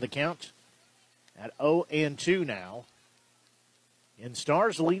down in the count at 0-2 now. And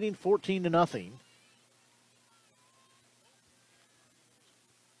Stars leading 14-0.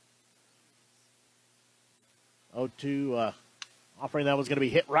 0-2 offering that was going to be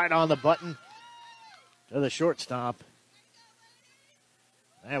hit right on the button to the shortstop.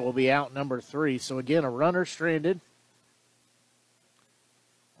 That will be out number 3. So again, a runner stranded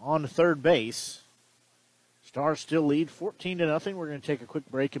on third base. Stars still lead 14-0. We're going to take a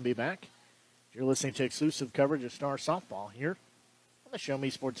quick break and be back. You're listening to exclusive coverage of Star softball here on the Show Me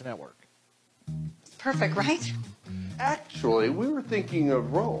Sports Network. Perfect, right? Actually, we were thinking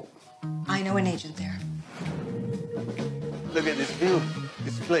of Rome. I know an agent there. Look at this view.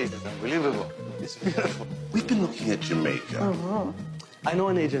 This place is unbelievable. It's beautiful. We've been looking at Jamaica. Uh-huh. I know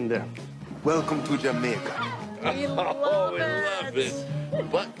an agent there. Welcome to Jamaica. We love it.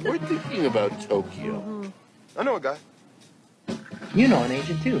 But we're thinking about Tokyo. Mm-hmm. I know a guy. You know an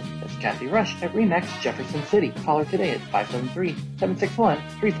agent too. That's Kathy Rush at RE/MAX Jefferson City. Call her today at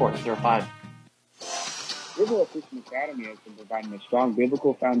 573-761-3405. Riverwalk Christian Academy has been providing a strong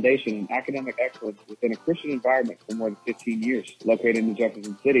biblical foundation and academic excellence within a Christian environment for more than 15 years. Located in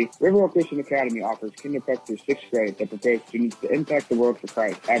Jefferson City, Riverwalk Christian Academy offers kindergarten through 6th grade that prepares students to impact the world for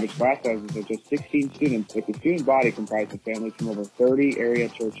Christ. Average class sizes are just 16 students, with the student body comprised of families from over 30 area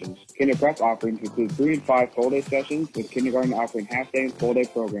churches. Kinder prep offerings include 3 and 5 full-day sessions, with kindergarten offering half-day and full-day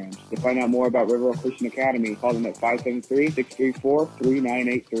programs. To find out more about Riverwalk Christian Academy, call them at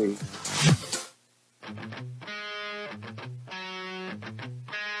 573-634-3983.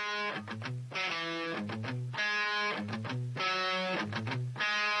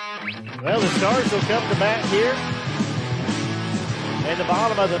 Well, the Stars will come to bat here In the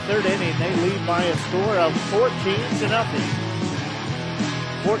bottom of the third inning, they lead by a score of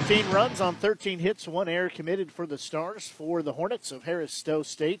 14-0. 14 runs on 13 hits, 1 error committed for the Stars. For the Hornets of Harris Stowe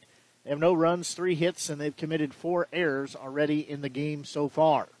State, they have no runs, 3 hits, and they've committed 4 errors already in the game so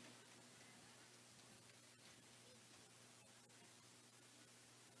far.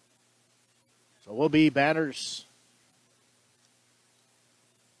 So we'll be batters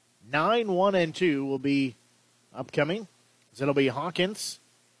 9, 1, and 2 will be upcoming. So it'll be Hawkins,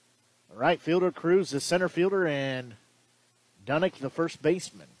 the right fielder, Cruz, the center fielder, and Dunnick, the first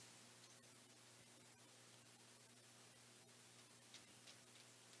baseman.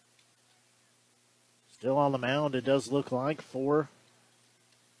 Still on the mound, it does look like, for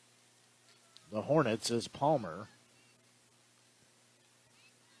the Hornets is Palmer.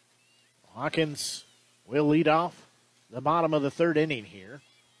 Hawkins will lead off the bottom of the third inning here.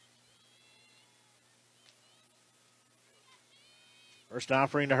 First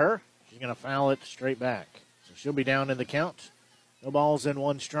offering to her, she's going to foul it straight back. So she'll be down in the count. No balls and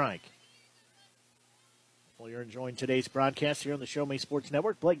 1 strike. Well, you're enjoying today's broadcast here on the Show Me Sports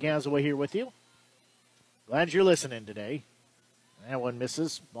Network. Blake Gazaway here with you. Glad you're listening today. That one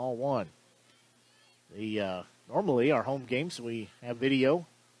misses. Ball 1. Normally, our home games, we have video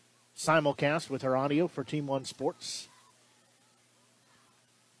simulcast with our audio for Team 1 Sports.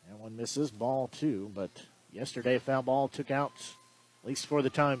 That one misses. Ball 2. But yesterday, a foul ball took out, at least for the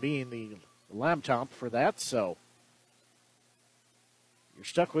time being, the laptop for that. So you're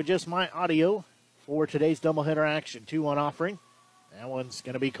stuck with just my audio for today's doubleheader action. 2-1 offering. That one's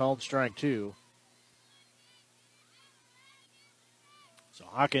going to be called strike 2. So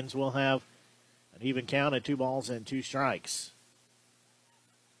Hawkins will have an even count at 2 balls and 2 strikes.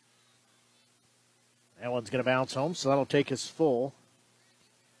 That one's going to bounce home, so that'll take us full.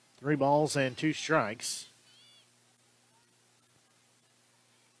 3 balls and 2 strikes.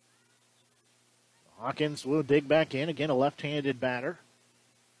 Hawkins will dig back in. Again, a left-handed batter.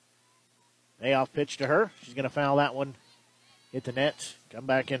 Payoff pitch to her. She's going to foul that one. Hit the net. Come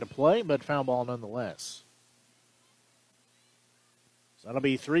back into play, but foul ball nonetheless. So that'll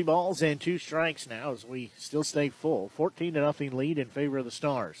be 3 balls and 2 strikes now as we still stay full. 14-0 lead in favor of the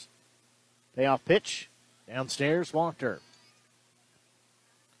Stars. Payoff pitch. Downstairs, walked her.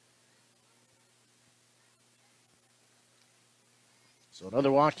 So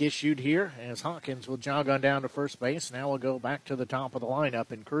another walk issued here as Hawkins will jog on down to first base. Now we'll go back to the top of the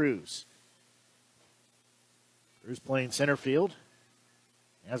lineup in Cruz. Cruz playing center field.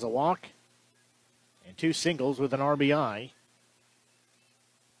 Has a walk and 2 singles with an RBI.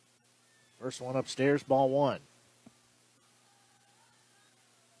 First one upstairs, ball 1.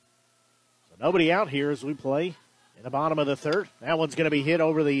 So nobody out here as we play in the bottom of the third. That one's going to be hit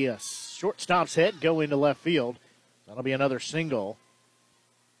over the shortstop's head, go into left field. That'll be another single.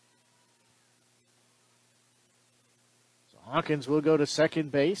 So Hawkins will go to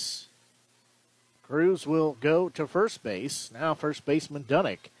second base. Cruz will go to first base. Now first baseman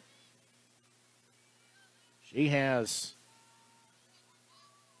Dunnick. She has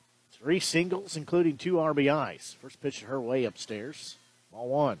 3 singles, including 2 RBIs. First pitch to her way upstairs. Ball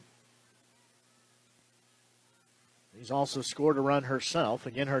 1. She's also scored a run herself.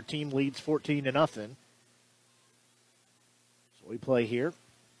 Again, her team leads 14-0. So we play here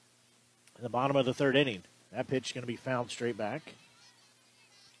in the bottom of the third inning. That pitch is going to be fouled straight back.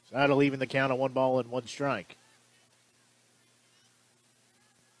 So that'll even the count of 1 ball and 1 strike.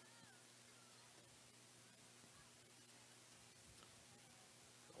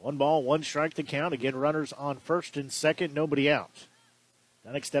 One ball, 1 strike to count. Again, runners on first and second, nobody out.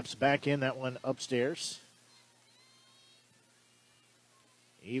 Dunnick steps back in, that one upstairs.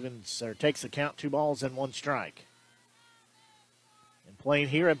 Takes the count, 2 balls and 1 strike. And playing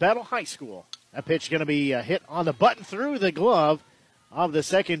here at Battle High School. That pitch going to be hit on the button through the glove of the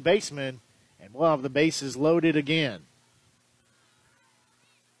second baseman. And we'll have the bases loaded again.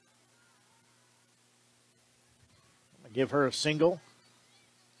 I'm going to give her a single.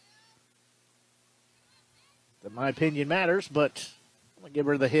 That my opinion matters, but I'm going to give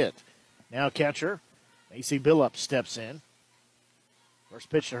her the hit. Now catcher, Macy Billups steps in. First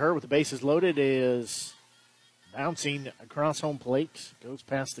pitch to her with the bases loaded is bouncing across home plate. Goes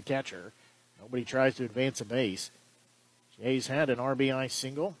past the catcher. Nobody tries to advance a base. Jay's had an RBI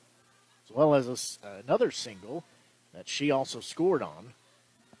single, as well as another single that she also scored on.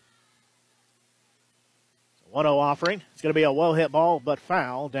 1-0 offering. It's going to be a well-hit ball, but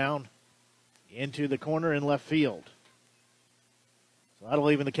foul down into the corner in left field. So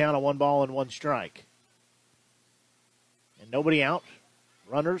that'll even the count of 1 ball and 1 strike. And nobody out.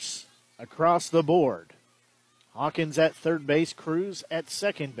 Runners across the board. Hawkins at third base, Cruz at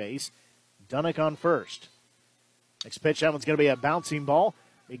second base, Dunnick on first. Next pitch, that one's going to be a bouncing ball.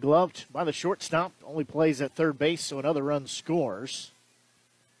 Be gloved by the shortstop. Only plays at third base, so another run scores.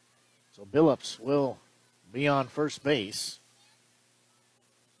 So Billups will be on first base,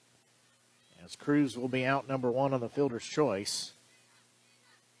 as Cruz will be out number one on the fielder's choice.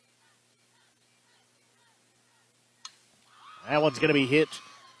 That one's going to be hit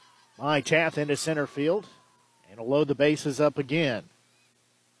by Tath into center field, and will load the bases up again.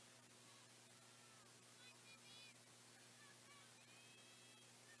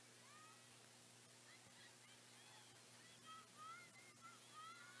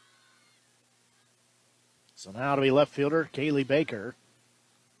 So now to be left fielder, Kaylee Baker.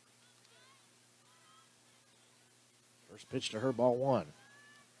 First pitch to her, ball one.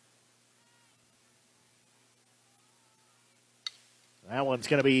 That one's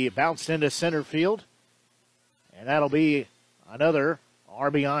going to be bounced into center field, and that'll be another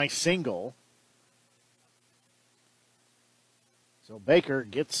RBI single. So Baker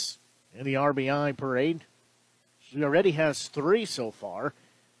gets in the RBI parade. She already has 3 so far.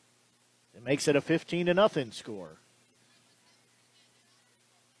 It makes it a 15-0 score.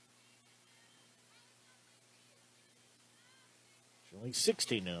 It's only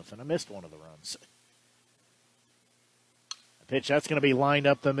 16-0. I missed one of the runs. A pitch that's going to be lined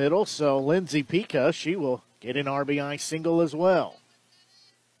up the middle, so Lindsay Pica, she will get an RBI single as well.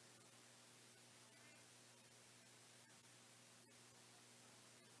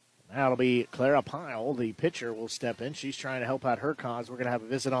 Now it'll be Clara Pyle, the pitcher, will step in. She's trying to help out her cause. We're going to have a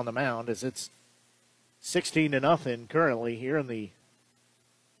visit on the mound as it's 16-0 currently here in the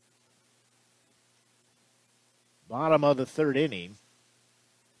bottom of the third inning.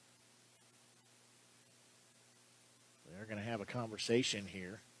 They're going to have a conversation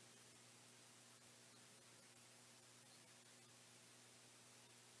here.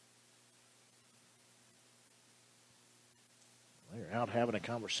 They're out having a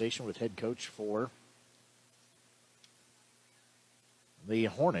conversation with head coach for the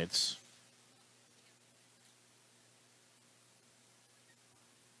Hornets.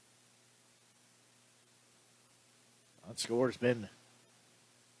 That score's been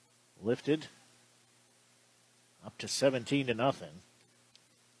lifted up to 17-0.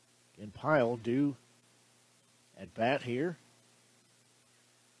 Again, Pyle due at bat here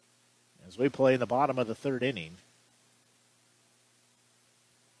as we play in the bottom of the third inning.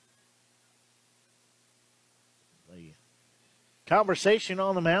 The conversation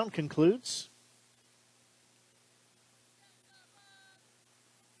on the mound concludes.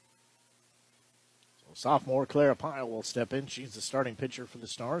 So sophomore Clara Pyle will step in. She's the starting pitcher for the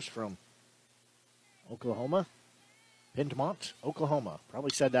Stars from Oklahoma. Piedmont, Oklahoma.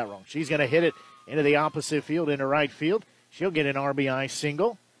 Probably said that wrong. She's going to hit it into the opposite field, into right field. She'll get an RBI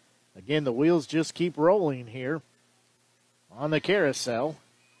single. Again, the wheels just keep rolling here on the carousel.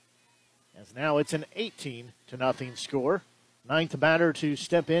 As now it's an 18-0 score. Ninth batter to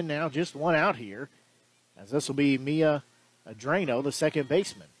step in now, just one out here. As this will be Mia Adrano, the second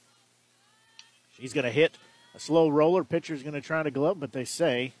baseman. She's going to hit a slow roller. Pitcher's going to try to glove, but they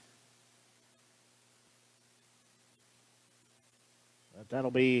say that'll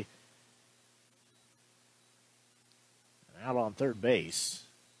be an out on third base.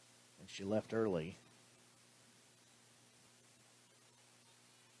 And she left early.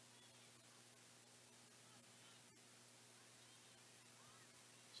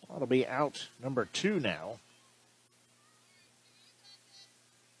 So that'll be out number 2 now.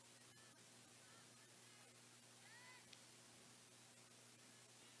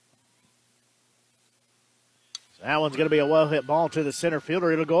 That one's going to be a well-hit ball to the center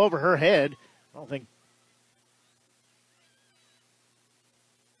fielder. It'll go over her head. I don't think.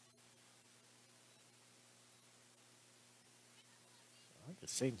 I think the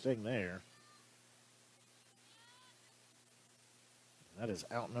same thing there. That is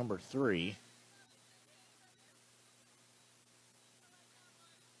out number 3.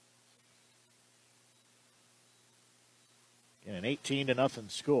 And an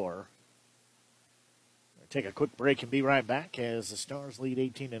 18-0 score. Take a quick break and be right back as the Stars lead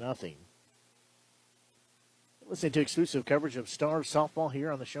 18-0. Listening to exclusive coverage of Stars softball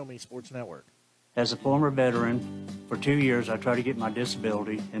here on the Show Me Sports Network. As a former veteran, for 2 years I tried to get my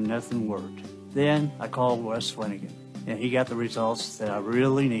disability and nothing worked. Then I called Wes Flanagan, and he got the results that I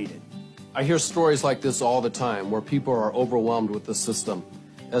really needed. I hear stories like this all the time where people are overwhelmed with the system.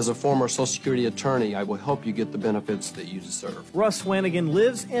 As a former Social Security attorney, I will help you get the benefits that you deserve. Russ Flanagan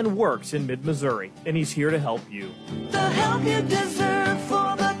lives and works in mid-Missouri, and he's here to help you. The help you deserve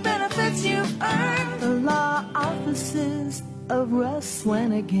for the benefits you've earned. The law voice of Russ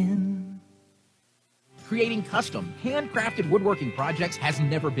Flanagan. Creating custom, handcrafted woodworking projects has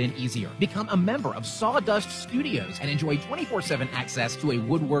never been easier. Become a member of Sawdust Studios and enjoy 24/7 access to a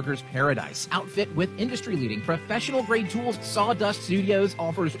woodworker's paradise. Outfit with industry-leading professional-grade tools, Sawdust Studios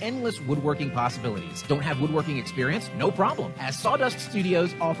offers endless woodworking possibilities. Don't have woodworking experience? No problem, as Sawdust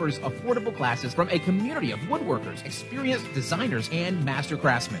Studios offers affordable classes from a community of woodworkers, experienced designers, and master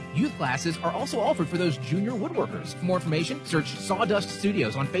craftsmen. Youth classes are also offered for those junior woodworkers. For more information, search Sawdust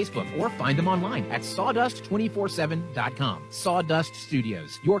Studios on Facebook or find them online at sawdust247.com. Sawdust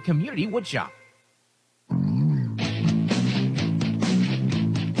Studios, your community woodshop.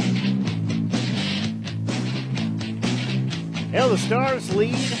 Well, the Stars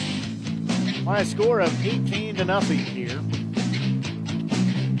lead by a score of 18-0 here.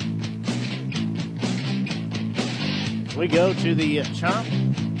 We go to the top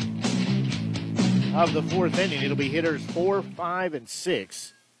of the fourth inning. It'll be hitters 4, 5, and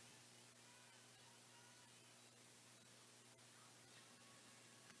 6.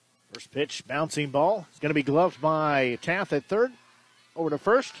 First pitch, bouncing ball. It's going to be gloved by Taft at third. Over to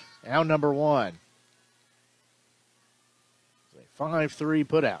first. Out number 1. It's a 5-3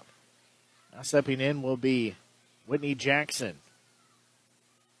 put out. Now stepping in will be Whitney Jackson.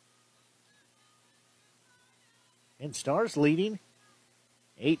 And Stars leading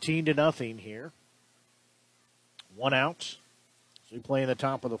 18-0 here. 1 out. So we play in the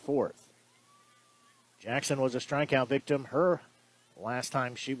top of the fourth. Jackson was a strikeout victim. Her last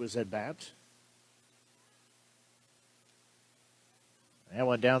time she was at bat. That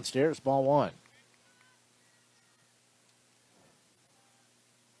one downstairs, ball 1.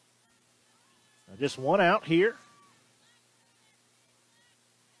 Now just 1 out here.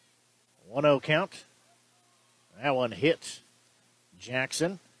 1-0 count. That one hit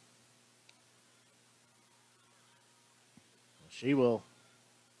Jackson. She will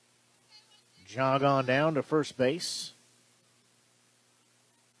jog on down to first base.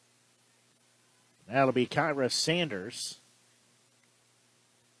 That'll be Kyra Sanders.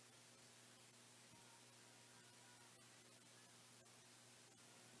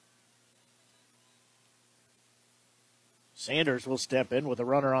 Sanders will step in with a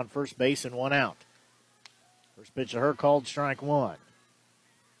runner on first base and 1 out. First pitch of her called strike 1.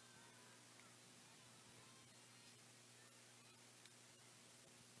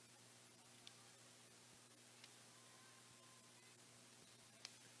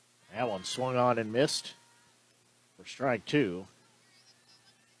 That one swung on and missed for strike 2.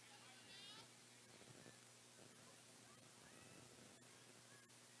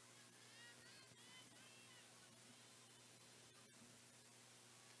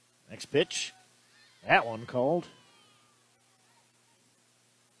 Next pitch. That one called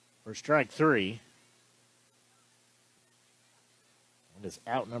for strike 3. And it's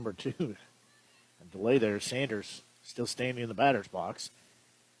out number 2. A delay there. Sanders still standing in the batter's box.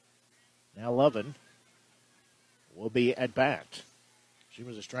 Now Lovin will be at bat. She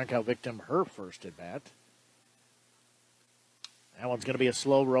was a strikeout victim her first at bat. That one's going to be a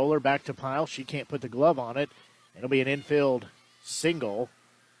slow roller back to Pyle. She can't put the glove on it. It'll be an infield single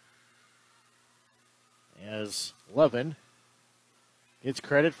as Lovin gets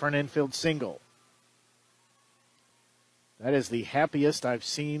credit for an infield single. That is the happiest I've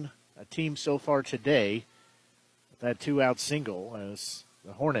seen a team so far today with that 2-out single, as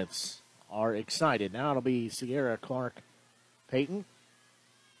the Hornets are excited. Now it'll be Sierra Clark-Payton.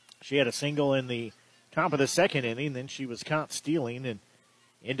 She had a single in the top of the second inning, then she was caught stealing and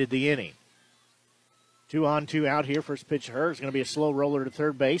ended the inning. 2 on, 2 out here. First pitch of her is going to be a slow roller to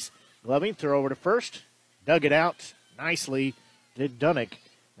third base. Gloving, throw over to first. Dug it out nicely, did Dunnick.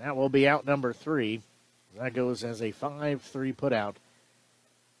 That will be out number 3. That goes as a 5-3 put out.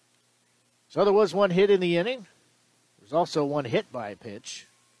 So there was 1 hit in the inning. There's also 1 hit by a pitch.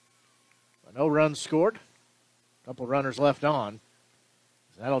 But no runs scored. A couple runners left on.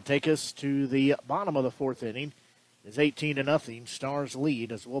 So that'll take us to the bottom of the fourth inning. It's 18-0. Stars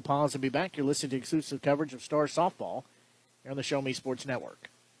lead. As we'll pause and be back, you're listening to exclusive coverage of Stars softball here on the Show Me Sports Network.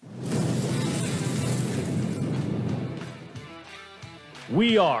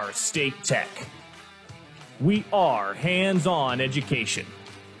 We are State Tech. We are hands-on education.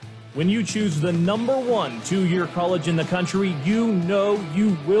 When you choose the #1 two-year college in the country, you know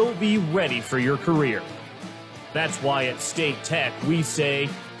you will be ready for your career. That's why at State Tech we say,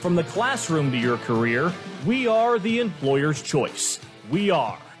 from the classroom to your career, we are the employer's choice. We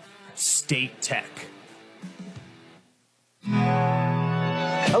are State Tech.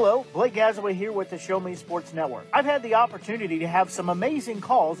 Hello. Hello, Blake Gazaway here with the Show Me Sports Network. I've had the opportunity to have some amazing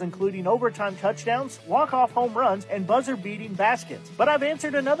calls, including overtime touchdowns, walk-off home runs, and buzzer-beating baskets. But I've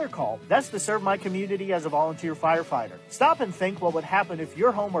answered another call. That's to serve my community as a volunteer firefighter. Stop and think what would happen if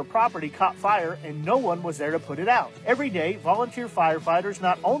your home or property caught fire and no one was there to put it out. Every day, volunteer firefighters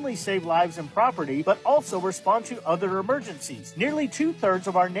not only save lives and property, but also respond to other emergencies. Nearly 2/3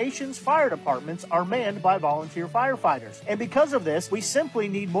 of our nation's fire departments are manned by volunteer firefighters. And because of this, we simply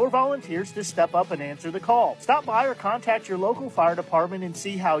need more volunteers to step up and answer the call. Stop by or contact your local fire department and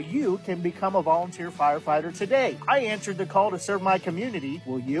see how you can become a volunteer firefighter today. I answered the call to serve my community.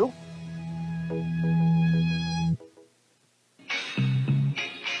 Will you?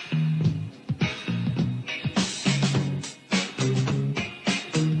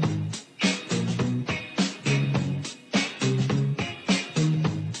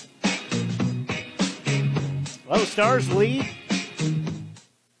 Well, Stars lead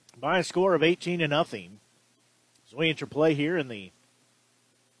by a score of 18-0. So we enter play here in the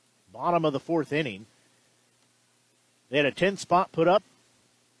bottom of the fourth inning. They had a 10-spot put up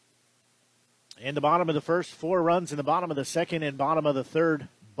in the bottom of the first, 4 runs in the bottom of the second and bottom of the third,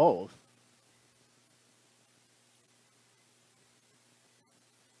 both.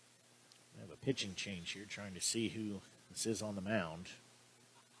 We have a pitching change here, trying to see who this is on the mound.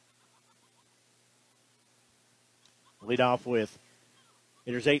 Lead off with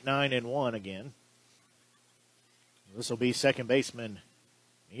hitters 8, 9, and 1 again. This will be second baseman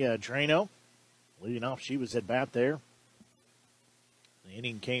Mia Drano. Leading off, she was at bat there. The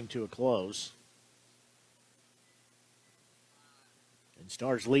inning came to a close. And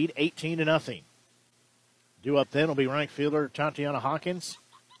Stars lead 18-0. Due up then will be right fielder Tatiana Hawkins.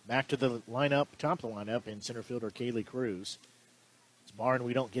 Back to the lineup, top of the lineup, in center fielder Kaylee Cruz. It's barring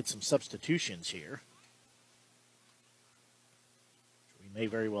we don't get some substitutions here. May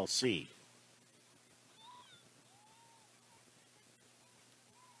very well see.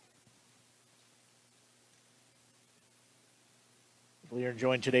 We are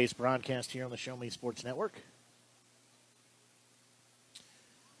enjoying today's broadcast here on the Show Me Sports Network.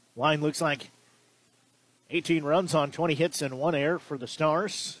 Line looks like 18 runs on 20 hits and 1 error for the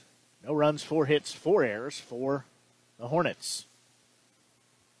Stars. No runs, 4 hits, 4 errors for the Hornets.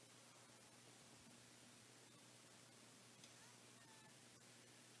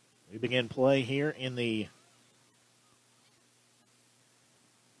 We begin play here in the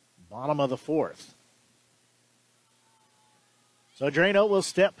bottom of the fourth. So Drano will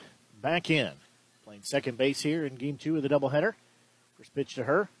step back in. Playing second base here in game 2 of the doubleheader. First pitch to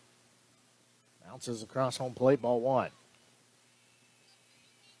her. Bounces across home plate, ball 1.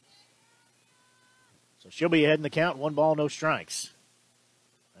 So she'll be ahead in the count, 1 ball, no strikes.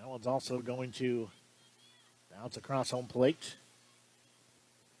 That one's also going to bounce across home plate.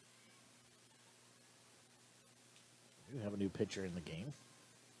 We do have a new pitcher in the game.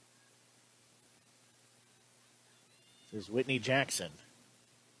 This is Whitney Jackson.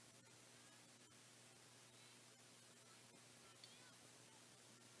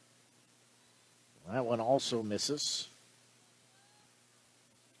 That one also misses.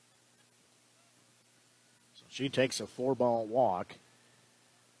 So she takes a 4-ball walk.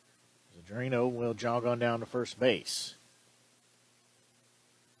 Zadrino will jog on down to first base.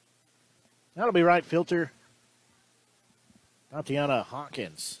 That'll be right fielder Tatiana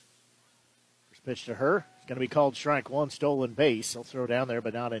Hawkins. First pitch to her. It's going to be called strike 1, stolen base. They'll throw down there,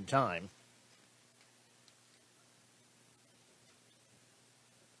 but not in time.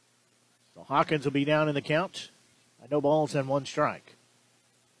 So Hawkins will be down in the count. No balls and 1 strike.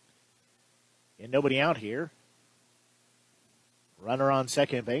 And nobody out here. Runner on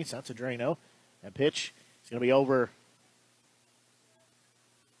second base. That's a Drano. That pitch is going to be over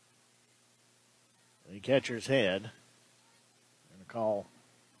the catcher's head. Going to call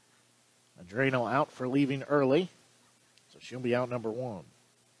Drano out for leaving early. So she'll be out number 1.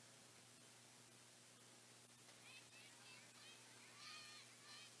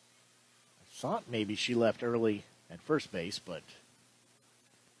 I thought maybe she left early at first base, but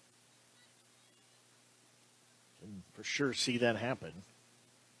didn't for sure see that happen.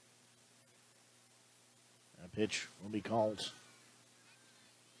 That pitch will be called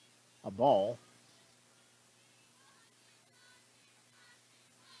a ball.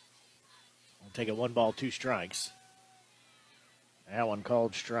 I'll take a 1 ball, 2 strikes. That one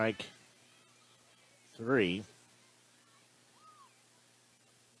called strike 3.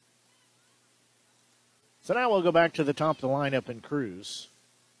 So now we'll go back to the top of the lineup and Cruz.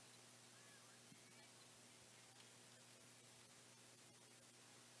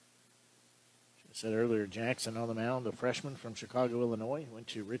 said earlier, Jackson on the mound, the freshman from Chicago, Illinois, went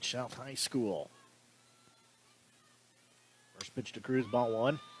to Rich South High School. First pitch to Cruz, ball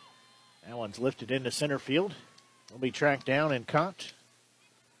one. That one's lifted into center field. Will be tracked down and caught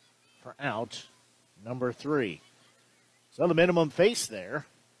for out number 3. So the minimum face there.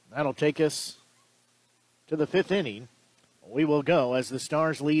 That'll take us to the 5th inning. We will go as the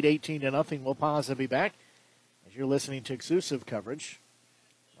Stars lead 18-0. We'll pause and be back as you're listening to exclusive coverage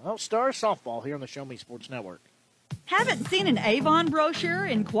of Stars softball here on the Show Me Sports Network. Haven't seen an Avon brochure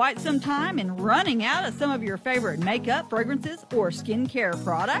in quite some time and running out of some of your favorite makeup, fragrances, or skincare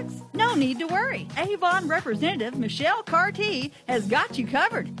products? No need to worry. Avon representative Michelle Carty has got you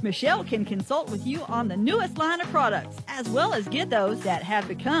covered. Michelle can consult with you on the newest line of products, as well as get those that have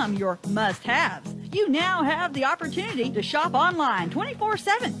become your must-haves. You now have the opportunity to shop online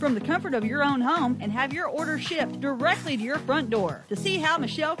 24/7 from the comfort of your own home and have your order shipped directly to your front door. To see how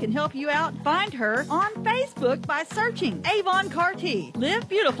Michelle can help you out, find her on Facebook by searching Avon Carty. Live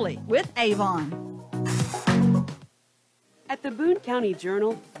beautifully with Avon. At the Boone County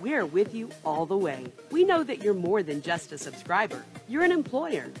Journal, we're with you all the way. We know that you're more than just a subscriber. You're an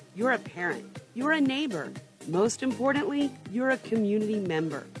employer. You're a parent. You're a neighbor. Most importantly, you're a community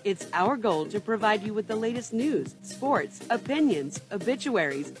member. It's our goal to provide you with the latest news, sports, opinions,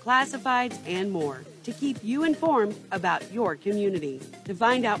 obituaries, classifieds, and more to keep you informed about your community. To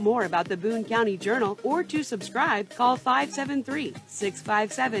find out more about the Boone County Journal or to subscribe, call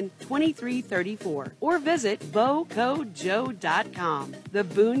 573-657-2334 or visit bocojoe.com. The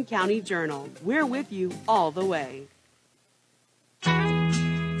Boone County Journal. We're with you all the way.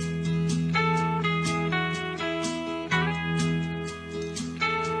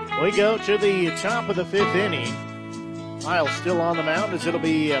 We go to the top of the 5th inning. Miles still on the mound as it'll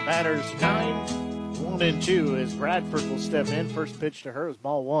be batters 9, 1, and 2 as Bradford will step in. First pitch to her is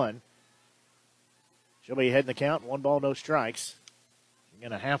ball 1. She'll be ahead in the count. 1 ball, no strikes.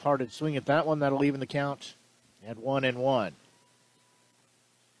 Again, a half-hearted swing at that one. That'll even the count at 1-1.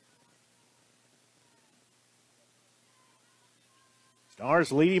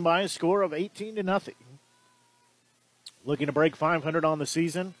 Stars leading by a score of 18-0. Looking to break 500 on the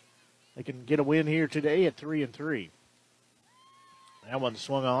season. They can get a win here today at 3-3. That one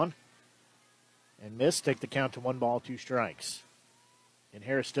swung on and missed. Take the count to 1 ball, 2 strikes. In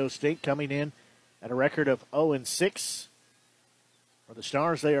Harris-Stowe State coming in at a record of 0-6. For the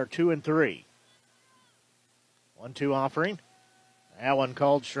Stars, they are 2-3. 1-2 offering. That one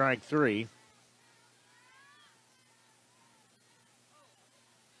called strike 3.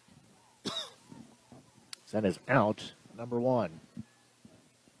 That is out, number 1.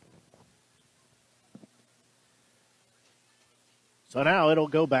 So now it'll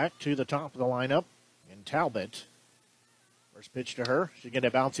go back to the top of the lineup in Talbot. First pitch to her. She'll get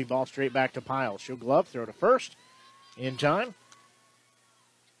a bouncy ball straight back to Piles. She'll glove, throw to first in time.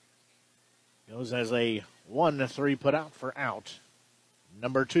 Goes as a 1-3 put out for out,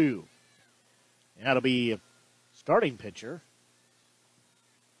 number 2. That'll be starting pitcher.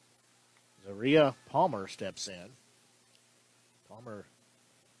 Zaria Palmer steps in. Palmer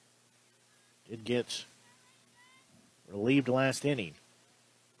did get relieved last inning.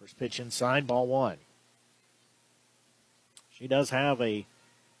 First pitch inside, ball 1. She does have a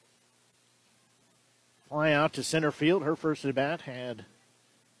fly out to center field. Her first at bat had a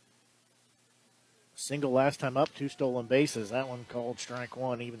single last time up, 2 stolen bases. That one called strike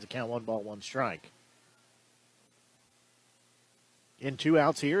 1, evens the count, 1 ball, 1 strike. In 2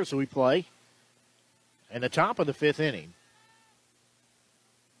 outs here, so we play in the top of the 5th inning.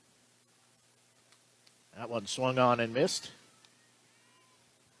 That one swung on and missed.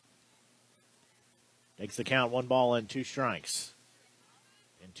 Takes the count, 1 ball and 2 strikes.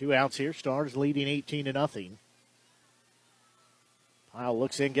 In 2 outs here, Stars leading 18-0. Pyle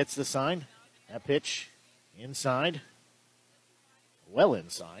looks in, gets the sign. That pitch inside. Well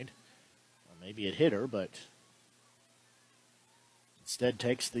inside. Well, maybe it hit her, but instead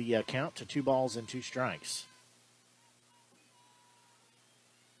takes the count to 2 balls and 2 strikes.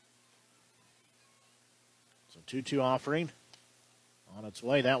 So 2-2 offering on its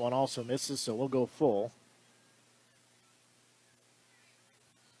way. That one also misses, so we'll go full.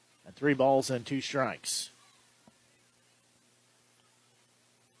 At 3 balls and 2 strikes.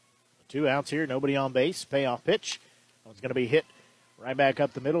 2 outs here, nobody on base. Payoff pitch. One's going to be hit right back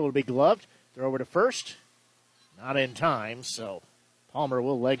up the middle. It'll be gloved. Throw over to first. Not in time, so Palmer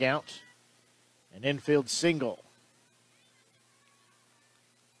will leg out. An infield single.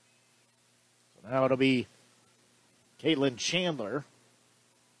 So now it'll be Caitlin Chandler.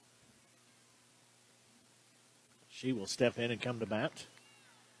 She will step in and come to bat.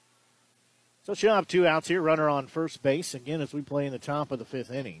 So she'll have 2 outs here, runner on first base, again, as we play in the top of the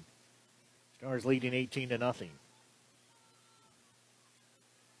 5th inning. Stars leading 18-0.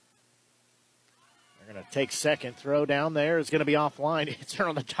 They're going to take second. Throw down there is going to be offline. It's her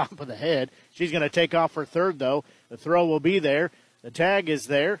on the top of the head. She's going to take off for third, though. The throw will be there. The tag is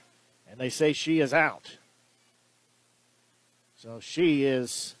there, and they say she is out. So she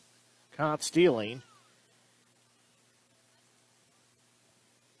is caught stealing.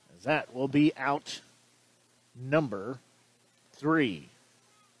 As that will be out number 3.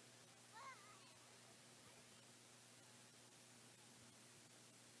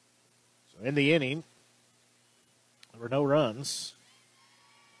 So in the inning, there were no runs.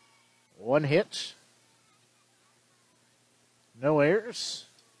 1 hit. No errors.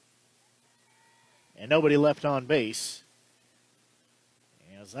 And nobody left on base.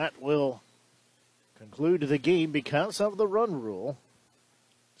 As that will conclude the game because of the run rule.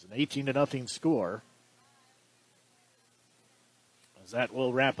 It's an 18-0 score. As that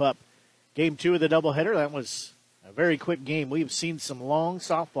will wrap up game 2 of the doubleheader. That was a very quick game. We've seen some long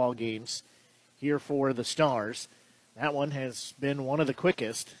softball games here for the Stars. That one has been one of the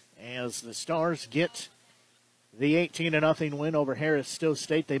quickest as the Stars get the 18-0 win over Harris-Stowe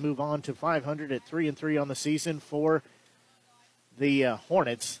State. They move on to 500 at 3-3 on the season. For the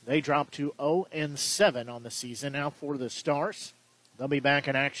Hornets, they drop to 0-7 on the season. Now for the Stars, they'll be back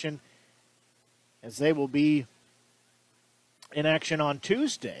in action as they will be in action on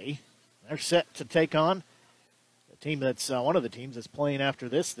Tuesday. They're set to take on the team that's one of the teams that's playing after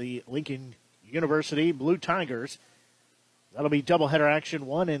this, the Lincoln University Blue Tigers. That'll be doubleheader action,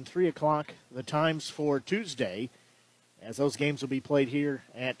 1 and 3 o'clock, the times for Tuesday, as those games will be played here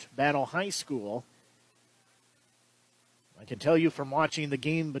at Battle High School. I can tell you from watching the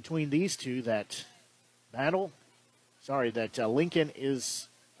game between these two that Lincoln is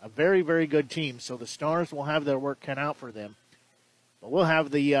a very, very good team, so the Stars will have their work cut out for them. But we'll have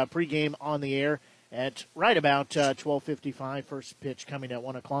the pregame on the air at right about 12:55, first pitch coming at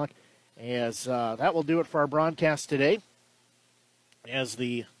 1 o'clock, as that will do it for our broadcast today, as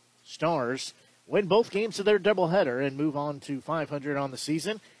the Stars win both games of their doubleheader and move on to 500 on the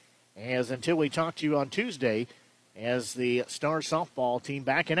season. As until we talk to you on Tuesday, as the Stars softball team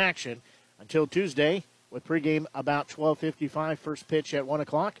back in action until Tuesday with pregame about 12:55, first pitch at 1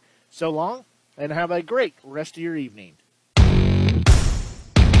 o'clock. So long, and have a great rest of your evening.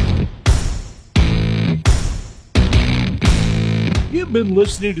 You've been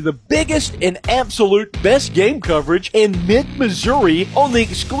listening to the biggest and absolute best game coverage in mid-Missouri on the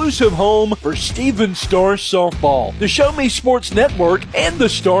exclusive home for Stephen Stars Softball, the Show Me Sports Network, and the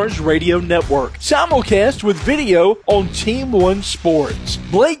Stars Radio Network. Simulcast with video on Team One Sports.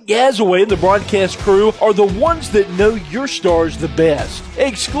 Blake Gazaway and the broadcast crew are the ones that know your Stars the best.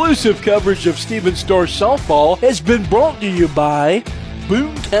 Exclusive coverage of Stephen Stars Softball has been brought to you by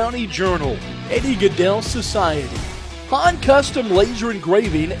Boone County Journal, Eddie Gaedel Society, Han Custom Laser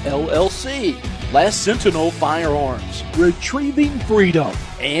Engraving, LLC, Last Sentinel Firearms, Retrieving Freedom,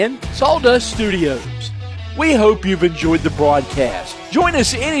 and Sawdust Studios. We hope you've enjoyed the broadcast. Join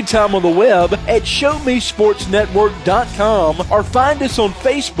us anytime on the web at ShowMeSportsNetwork.com or find us on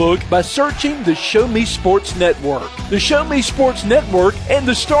Facebook by searching the Show Me Sports Network. The Show Me Sports Network and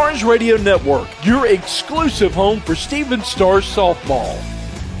the Stars Radio Network, your exclusive home for Stephen Stars Softball.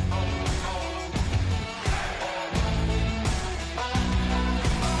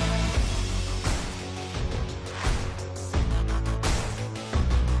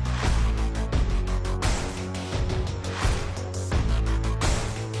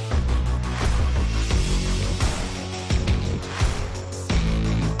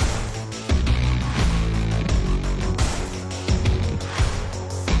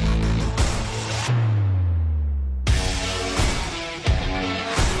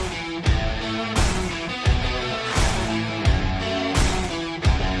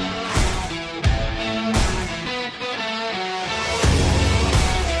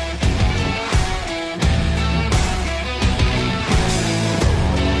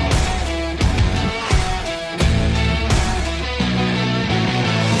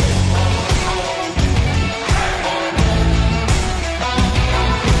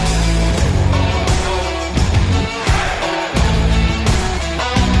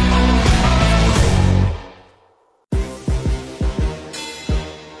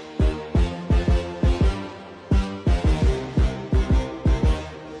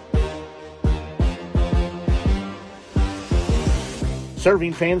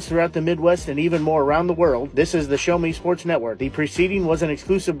 Serving fans throughout the Midwest and even more around the world, this is the Show Me Sports Network. The preceding was an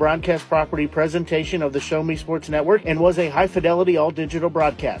exclusive broadcast property presentation of the Show Me Sports Network and was a high-fidelity all-digital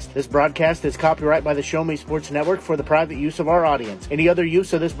broadcast. This broadcast is copyright by the Show Me Sports Network for the private use of our audience. Any other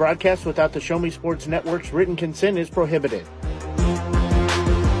use of this broadcast without the Show Me Sports Network's written consent is prohibited.